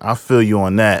 I feel you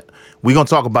on that. We're going to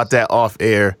talk about that off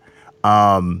air.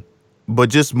 But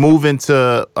just moving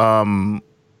to the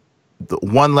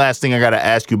one last thing I got to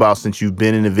ask you about, since you've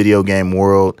been in the video game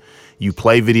world. You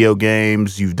play video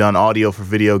games. You've done audio for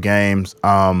video games.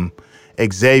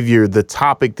 Xavier, the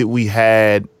topic that we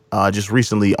had just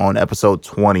recently on episode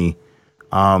 20,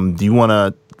 do you want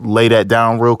to lay that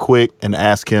down real quick and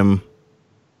ask him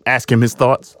his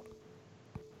thoughts?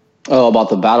 Oh, about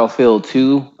the Battlefield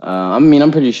 2? I mean,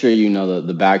 I'm pretty sure you know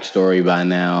the backstory by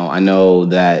now. I know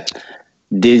that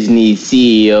Disney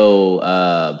CEO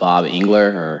Bob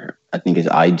Iger, or I think it's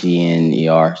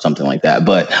IGNER, something like that.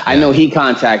 But I know he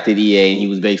contacted EA, and he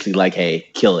was basically like, "Hey,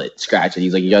 kill it, scratch it."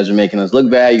 He's like, "You guys are making us look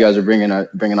bad. You guys are bringing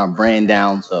our brand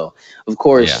down." So, of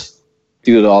course,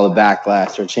 due to all the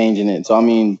backlash, they're changing it. So, I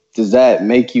mean, does that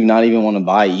make you not even want to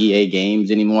buy EA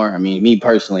games anymore? I mean, me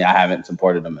personally, I haven't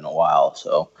supported them in a while.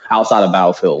 So, outside of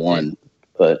Battlefield 1,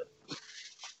 but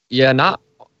yeah, not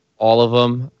all of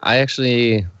them.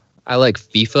 I like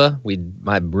FIFA.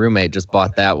 My roommate just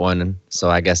bought that one, so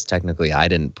I guess technically I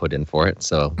didn't put in for it,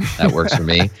 so that works for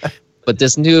me. But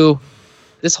this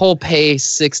whole pay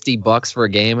 $60 for a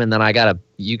game, and then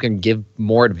you can give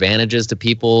more advantages to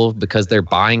people because they're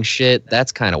buying shit.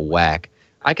 That's kind of whack.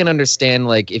 I can understand,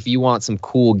 like, if you want some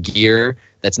cool gear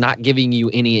that's not giving you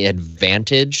any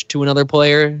advantage to another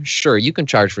player, sure, you can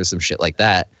charge for some shit like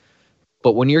that.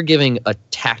 But when you're giving a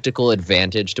tactical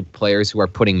advantage to players who are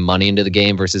putting money into the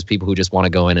game versus people who just want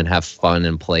to go in and have fun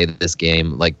and play this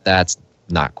game, like, that's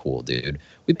not cool, dude.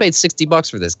 We paid $60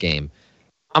 for this game.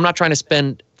 I'm not trying to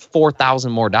spend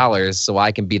 $4,000 more so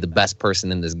I can be the best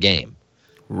person in this game.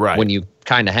 Right. When you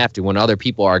kind of have to, when other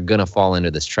people are going to fall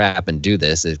into this trap and do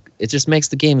this, it just makes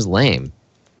the games lame.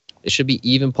 It should be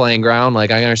even playing ground. Like,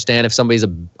 I understand if somebody's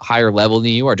a higher level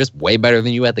than you or just way better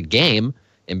than you at the game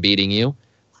and beating you,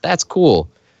 that's cool.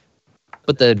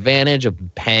 But the advantage of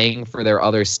paying for their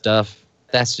other stuff,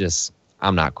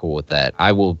 I'm not cool with that.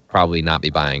 I will probably not be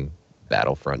buying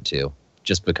Battlefront 2.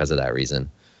 just because of that reason.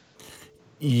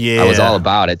 Yeah. I was all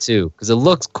about it too, because it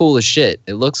looks cool as shit.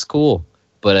 It looks cool,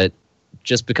 but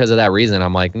just because of that reason,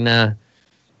 I'm like, nah,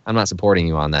 I'm not supporting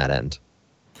you on that end.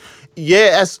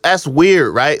 Yeah, that's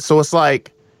weird, right? So it's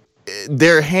like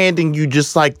they're handing you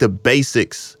just like the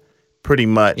basics pretty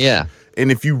much. Yeah.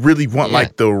 And if you really want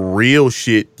like the real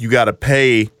shit, you got to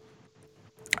pay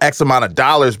X amount of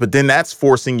dollars. But then that's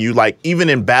forcing you, like, even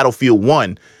in Battlefield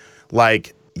 1,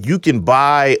 like, you can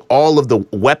buy all of the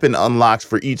weapon unlocks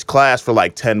for each class for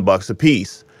like $10 a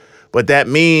piece. But that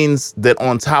means that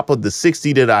on top of the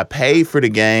 60 that I pay for the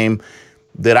game,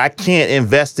 that I can't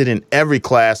invest it in every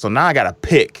class. So now I got to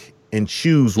pick and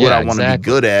choose what I want to be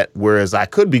good at. Whereas I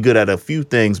could be good at a few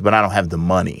things, but I don't have the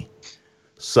money.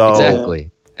 So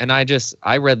exactly. And I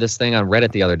read this thing on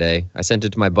Reddit the other day. I sent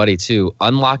it to my buddy too.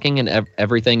 Unlocking and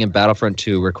everything in Battlefront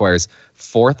 2 requires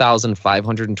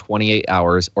 4,528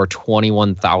 hours or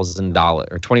 $21,000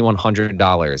 or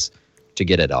 $2,100 to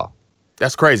get it all.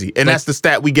 That's crazy. And that's the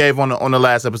stat we gave on the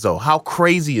last episode. How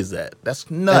crazy is that? That's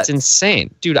nuts. That's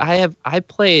insane. Dude, I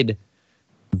played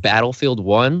Battlefield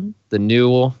 1, the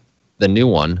new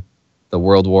one, the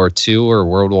World War II or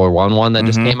World War I one that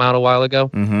just came out a while ago.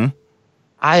 Mm-hmm.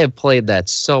 I have played that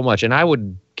so much, and I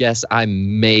would guess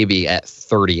I'm maybe at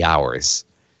 30 hours.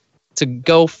 To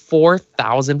go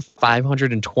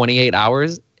 4,528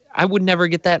 hours, I would never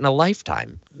get that in a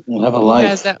lifetime. You'll have a life. Who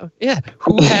has that? Yeah,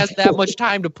 who has that much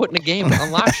time to put in a game to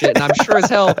unlock shit? And I'm sure as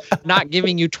hell not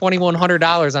giving you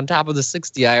 $2,100 on top of the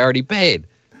 60 I already paid.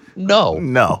 No. You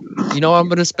know what I'm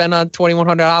going to spend on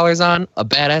 $2,100 on? A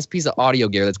badass piece of audio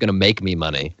gear that's going to make me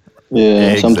money.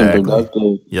 Yeah, something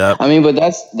productive. Yeah. I mean, but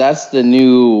that's the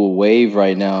new wave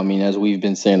right now. I mean, as we've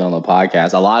been saying on the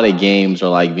podcast, a lot of games are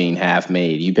like being half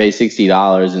made. You pay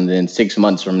 $60 and then 6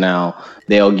 months from now,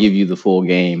 they'll give you the full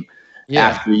game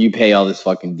after you pay all this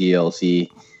fucking DLC.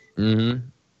 Mm-hmm.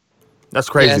 That's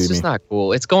crazy. Yeah, it's just not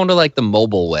cool. It's going to like the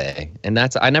mobile way. And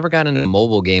I never got into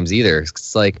mobile games either.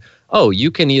 It's like, oh, you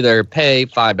can either pay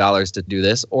 $5 to do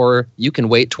this or you can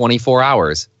wait 24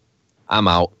 hours. I'm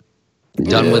out.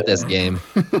 Done with this game.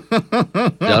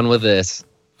 Done with this.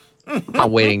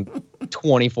 I'm waiting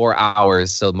 24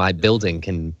 hours so my building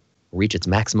can reach its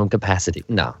maximum capacity.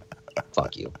 No.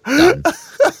 Fuck you. Done.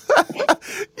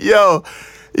 Yo,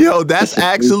 that's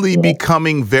actually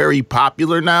becoming very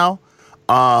popular now.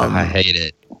 I hate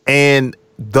it. And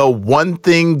the one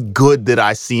thing good that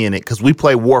I see in it, because we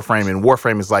play Warframe, and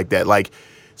Warframe is like that. Like,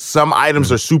 some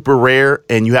items are super rare,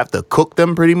 and you have to cook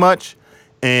them pretty much.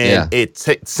 And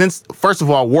since first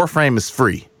of all, Warframe is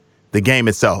free, the game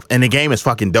itself, and the game is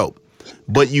fucking dope.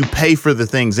 But you pay for the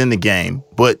things in the game,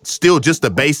 but still, just the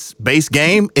base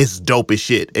game is dope as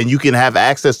shit, and you can have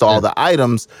access to all the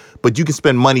items, but you can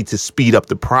spend money to speed up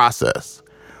the process.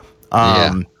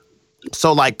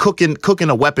 So like cooking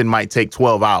a weapon might take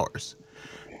 12 hours,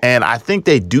 and I think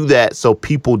they do that so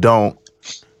people don't.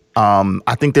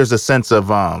 I think there's a sense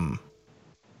of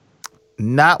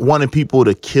not wanting people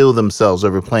to kill themselves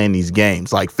over playing these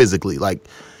games, like physically. Like,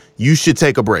 you should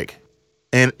take a break.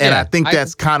 And I think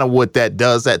that's kind of what that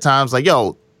does at times. Like,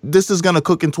 yo, this is going to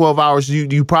cook in 12 hours.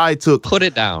 You probably took... Put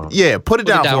it down. Yeah, put it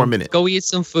down for a minute. Go eat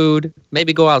some food.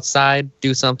 Maybe go outside,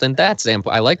 do something.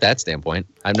 I like that standpoint.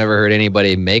 I've never heard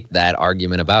anybody make that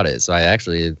argument about it. So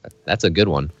that's a good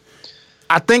one.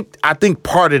 I think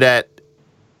part of that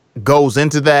goes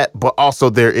into that, but also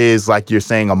there is, like you're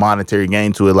saying, a monetary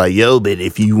gain to it. Like, yo, but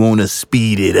if you want to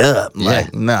speed it up,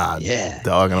 like, nah,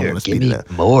 dog, I don't want to speed it up.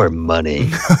 More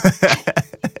money.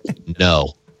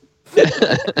 No.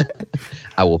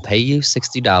 I will pay you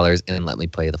 $60 and let me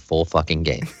play the full fucking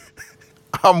game.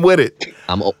 I'm with it.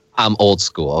 I'm old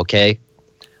school, okay?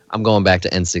 I'm going back to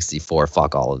N64.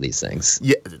 Fuck all of these things.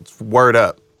 Yeah, word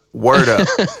up. Word up.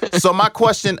 So my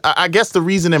question, I guess the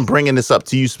reason in bringing this up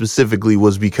to you specifically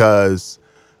was because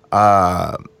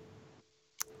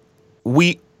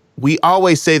we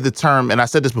always say the term, and I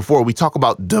said this before, we talk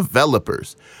about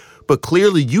developers, but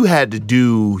clearly you had to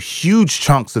do huge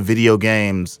chunks of video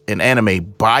games and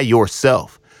anime by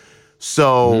yourself.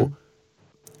 So,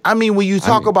 I mean, when you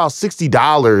talk about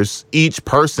 $60 each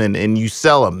person and you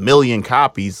sell 1 million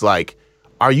copies, like,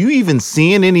 are you even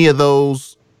seeing any of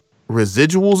those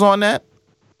residuals on that?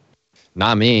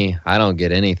 Not me. I don't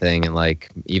get anything, and like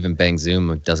even Bang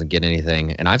Zoom doesn't get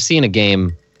anything. And I've seen a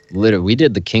game. Literally, we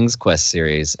did the King's Quest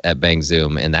series at Bang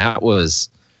Zoom, and that was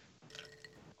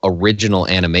original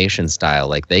animation style.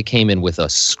 Like, they came in with a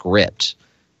script.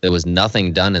 There was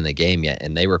nothing done in the game yet,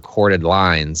 and they recorded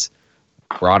lines,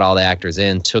 brought all the actors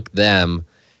in, took them,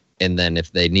 and then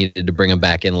if they needed to bring them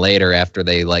back in later after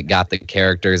they like got the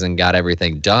characters and got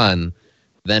everything done,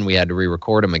 then we had to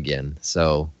re-record them again.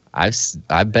 So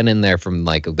I've been in there from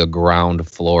like the ground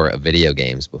floor of video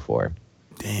games before.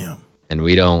 Damn. And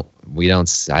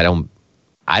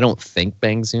I don't think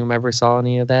Bang Zoom ever saw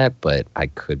any of that, but I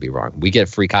could be wrong. We get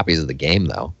free copies of the game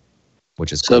though,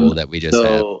 which is cool that we just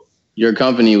have. Your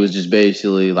company was just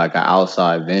basically like an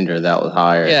outside vendor that was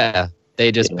hired. Yeah,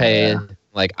 they just pay.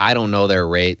 Like, I don't know their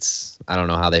rates. I don't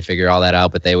know how they figure all that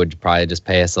out, but they would probably just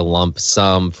pay us a lump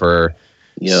sum for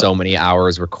so many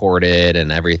hours recorded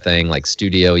and everything, like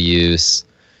studio use,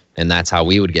 and that's how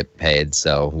we would get paid.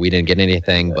 So we didn't get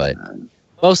anything, but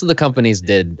most of the companies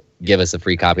did give us a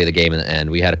free copy of the game in the end.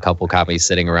 We had a couple copies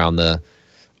sitting around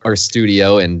our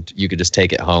studio, and you could just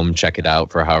take it home, check it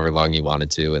out for however long you wanted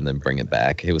to, and then bring it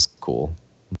back. It was cool.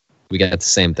 We got the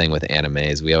same thing with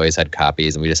animes. We always had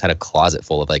copies, and we just had a closet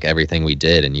full of like everything we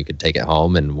did, and you could take it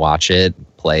home and watch it,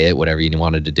 play it, whatever you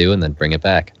wanted to do, and then bring it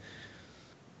back.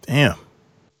 Damn.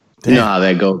 You know how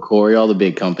that go, Corey? All the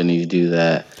big companies do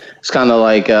that. It's kind of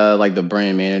like the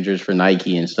brand managers for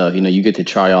Nike and stuff. You know, you get to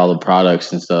try all the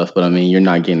products and stuff, but I mean, you're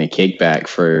not getting a kickback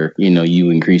for, you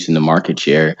increasing the market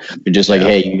share. You're just like,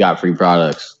 hey, you got free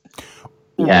products.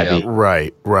 Be happy.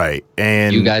 Right.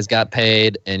 And you guys got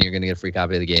paid, and you're going to get a free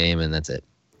copy of the game, and that's it.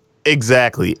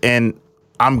 Exactly. And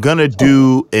I'm going to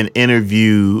do an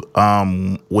interview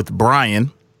with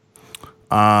Brian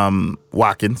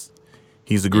Watkins.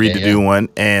 He's agreed to do one.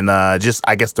 And just,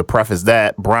 I guess, to preface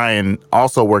that, Brian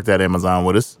also worked at Amazon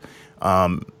with us.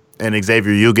 And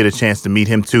Xavier, you'll get a chance to meet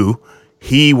him too.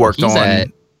 He worked on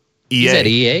EA. He's at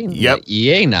EA? Yep.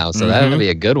 EA now, so that'll be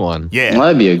a good one. Yeah.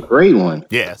 That'd be a great one.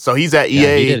 Yeah. So he's at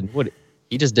EA.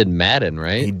 He just did Madden,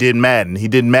 right? He did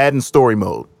Madden story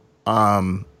mode.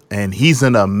 And he's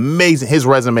an amazing, his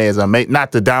resume is amazing.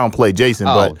 Not to downplay Jason,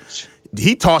 but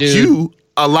he taught you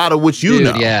a lot of what you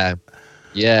know. Yeah.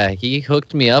 Yeah, he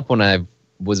hooked me up when I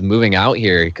was moving out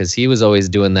here because he was always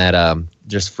doing that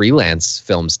just freelance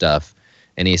film stuff.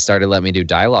 And he started letting me do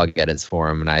dialogue edits for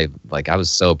him. And I was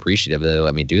so appreciative that they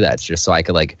let me do that just so I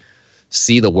could like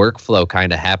see the workflow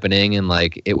kind of happening. And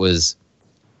like it was,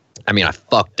 I mean, I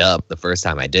fucked up the first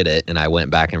time I did it. And I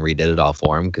went back and redid it all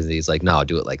for him because he's like, no, I'll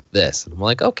do it like this. And I'm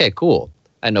like, okay, cool.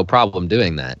 I had no problem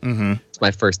doing that. Mm-hmm. It's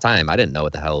my first time. I didn't know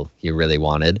what the hell he really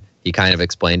wanted. He kind of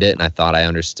explained it, and I thought I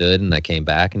understood, and I came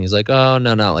back, and he's like, oh,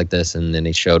 no, not like this. And then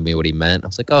he showed me what he meant. I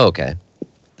was like, oh, okay.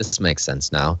 This makes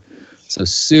sense now. So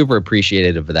super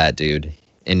appreciative of that dude.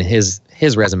 And his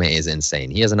resume is insane.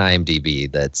 He has an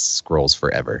IMDb that scrolls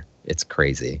forever. It's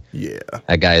crazy. Yeah.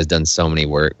 That guy has done so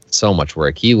much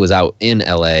work. He was out in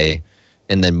LA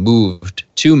and then moved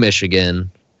to Michigan,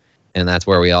 and that's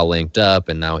where we all linked up,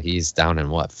 and now he's down in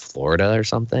Florida or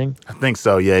something? I think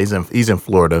so, yeah. He's in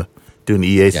Florida. Doing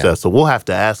EA stuff, so we'll have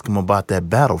to ask him about that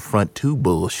Battlefront 2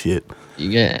 bullshit.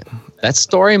 Yeah, that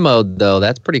story mode though,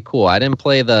 that's pretty cool. I didn't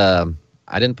play the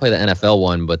NFL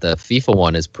one, but the FIFA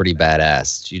one is pretty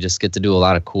badass. You just get to do a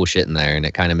lot of cool shit in there, and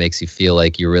it kind of makes you feel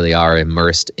like you really are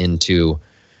immersed into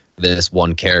this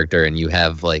one character, and you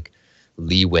have like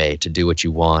leeway to do what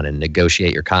you want and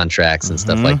negotiate your contracts and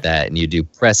stuff like that. And you do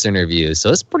press interviews,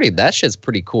 so that shit's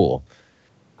pretty cool.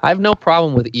 I have no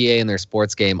problem with EA and their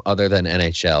sports game other than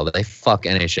NHL. They fuck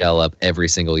NHL up every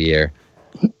single year.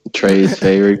 Trey's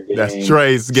favorite game. That's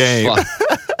Trey's game.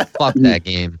 Fuck that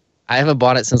game. I haven't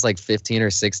bought it since like 15 or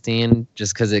 16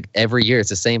 just because every year it's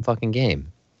the same fucking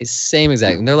game. It's the same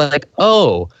exact. And they're like,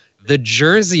 oh, the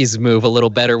jerseys move a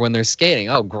little better when they're skating.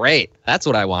 Oh, great. That's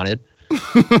what I wanted.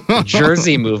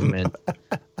 Jersey movement.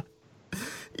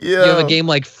 Yeah. You have a game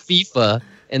like FIFA,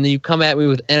 and then you come at me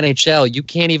with NHL. You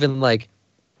can't even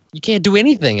you can't do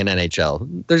anything in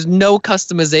NHL. There's no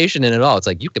customization in it at all. It's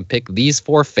like you can pick these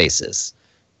 4 faces.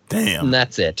 Damn. And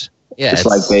that's it. Yeah, it's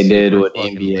like they did with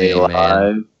NBA Live.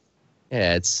 Man.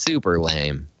 Yeah, it's super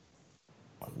lame.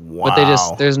 Wow. But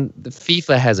the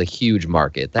FIFA has a huge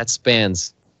market. That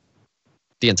spans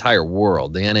the entire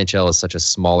world. The NHL is such a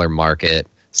smaller market.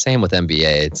 Same with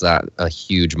NBA. It's not a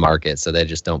huge market, so they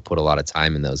just don't put a lot of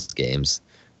time in those games.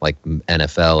 Like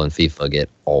NFL and FIFA get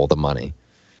all the money.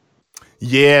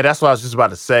 Yeah, that's what I was just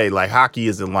about to say. Like hockey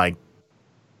isn't like.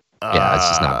 It's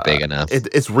just not big enough.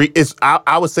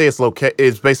 I would say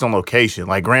it's based on location.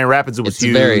 Like Grand Rapids, it was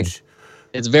huge.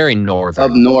 It's very northern.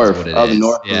 Up north.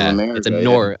 Yeah, America, it's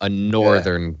a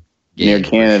northern game near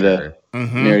Canada. Sure.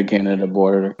 Near Canada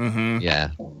border. Mm-hmm. Yeah,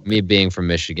 me being from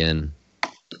Michigan,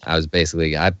 I was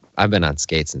basically I've been on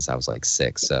skates since I was like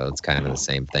 6, so it's kind of the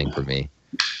same thing for me.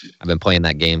 I've been playing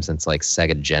that game since like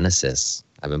Sega Genesis.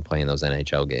 I've been playing those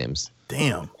NHL games.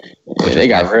 Damn. Yeah, they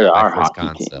got rid of our hockey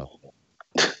console.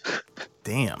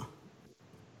 Damn.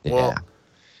 Yeah.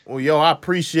 Well, yo, I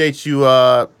appreciate you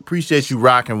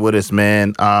rocking with us,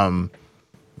 man.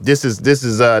 this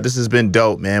has been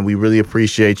dope, man. We really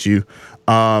appreciate you.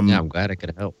 Yeah, I'm glad I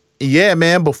could help. Yeah,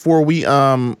 man. Before we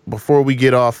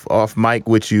get off mic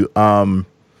with you, do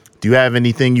you have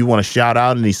anything you want to shout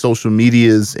out? Any social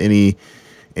medias? Any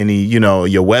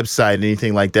your website?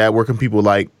 Anything like that? Where can people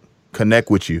connect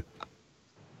with you?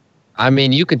 I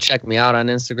mean, you can check me out on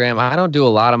Instagram. I don't do a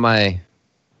lot of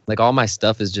all my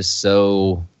stuff is just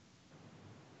so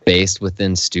based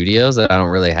within studios that I don't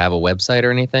really have a website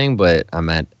or anything, but I'm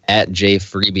at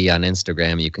jfreebie on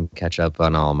Instagram. You can catch up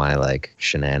on all my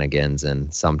shenanigans,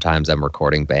 and sometimes I'm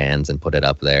recording bands and put it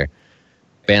up there.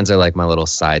 Bands are like my little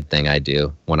side thing I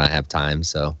do when I have time,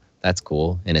 so that's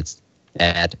cool. And it's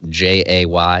at JAYFREEBIE.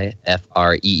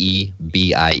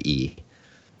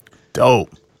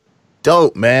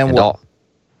 Dope, man.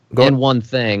 And one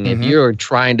thing, if you're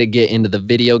trying to get into the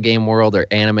video game world or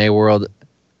anime world,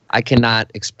 I cannot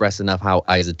express enough how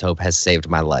Isotope has saved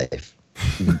my life.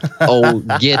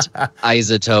 Get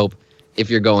Isotope if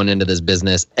you're going into this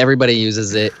business. Everybody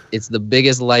uses it. It's the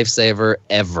biggest lifesaver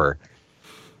ever.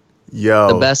 Yo,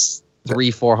 the best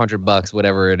 $300-400,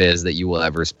 whatever it is that you will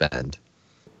ever spend.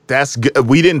 That's good.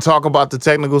 We didn't talk about the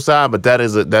technical side, but that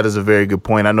is a very good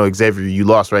point. I know, Xavier, you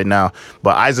lost right now,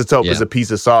 but Isotope is a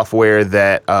piece of software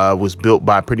that was built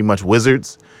by pretty much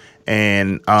wizards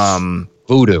and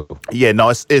voodoo. Yeah, no,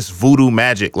 it's voodoo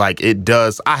magic. It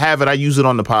does. I have it. I use it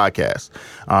on the podcast.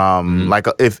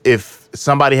 If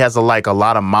somebody has a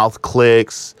lot of mouth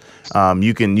clicks,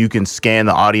 you can scan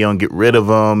the audio and get rid of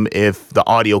them. If the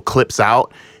audio clips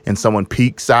out and someone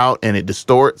peeks out and it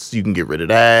distorts, you can get rid of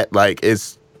that.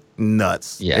 It's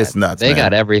nuts. Yeah, it's nuts. They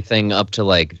got everything up to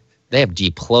they have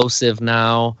deplosive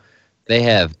now. They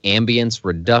have ambience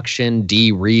reduction,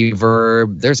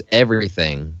 de-reverb. There's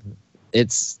everything.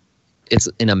 It's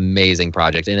an amazing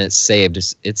project, and it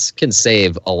can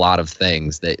save a lot of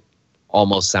things that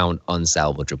almost sound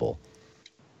unsalvageable.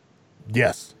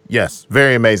 Yes.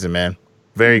 Very amazing, man.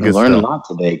 Very good stuff. Learned a lot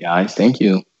today, guys. Thank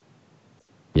you.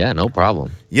 Yeah, no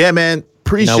problem. Yeah, man.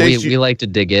 Appreciate you. We like to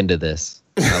dig into this.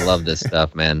 I love this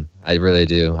stuff, man. I really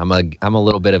do. I'm a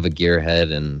little bit of a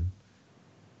gearhead and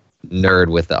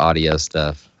nerd with the audio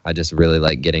stuff. I just really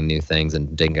like getting new things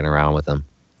and digging around with them.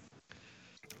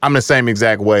 I'm the same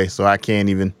exact way, so I can't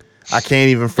even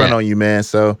front on you, man.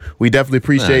 So we definitely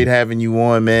appreciate having you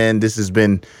on, man. This has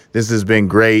been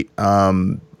great.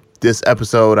 This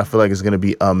episode, I feel like it's gonna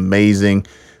be amazing.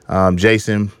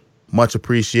 Jason, much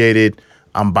appreciated.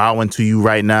 I'm bowing to you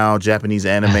right now, Japanese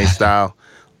anime style.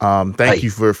 Thank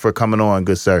you for coming on,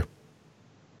 good sir.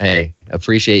 Hey,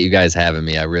 appreciate you guys having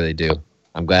me. I really do.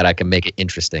 I'm glad I can make it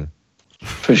interesting.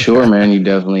 For sure, man. You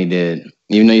definitely did.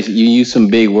 Even though you used some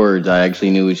big words, I actually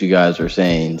knew what you guys were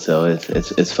saying, so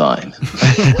it's fine.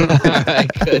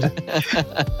 Good.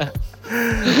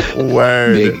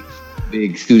 Word.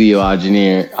 Big studio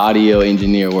audio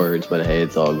engineer words, but hey,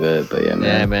 it's all good. But yeah,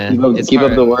 man. Yeah, man. Keep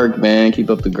up the work, man. Keep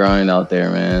up the grind out there,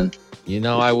 man.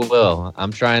 I will.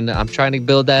 I'm trying to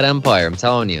build that empire. I'm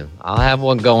telling you, I'll have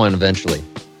one going eventually.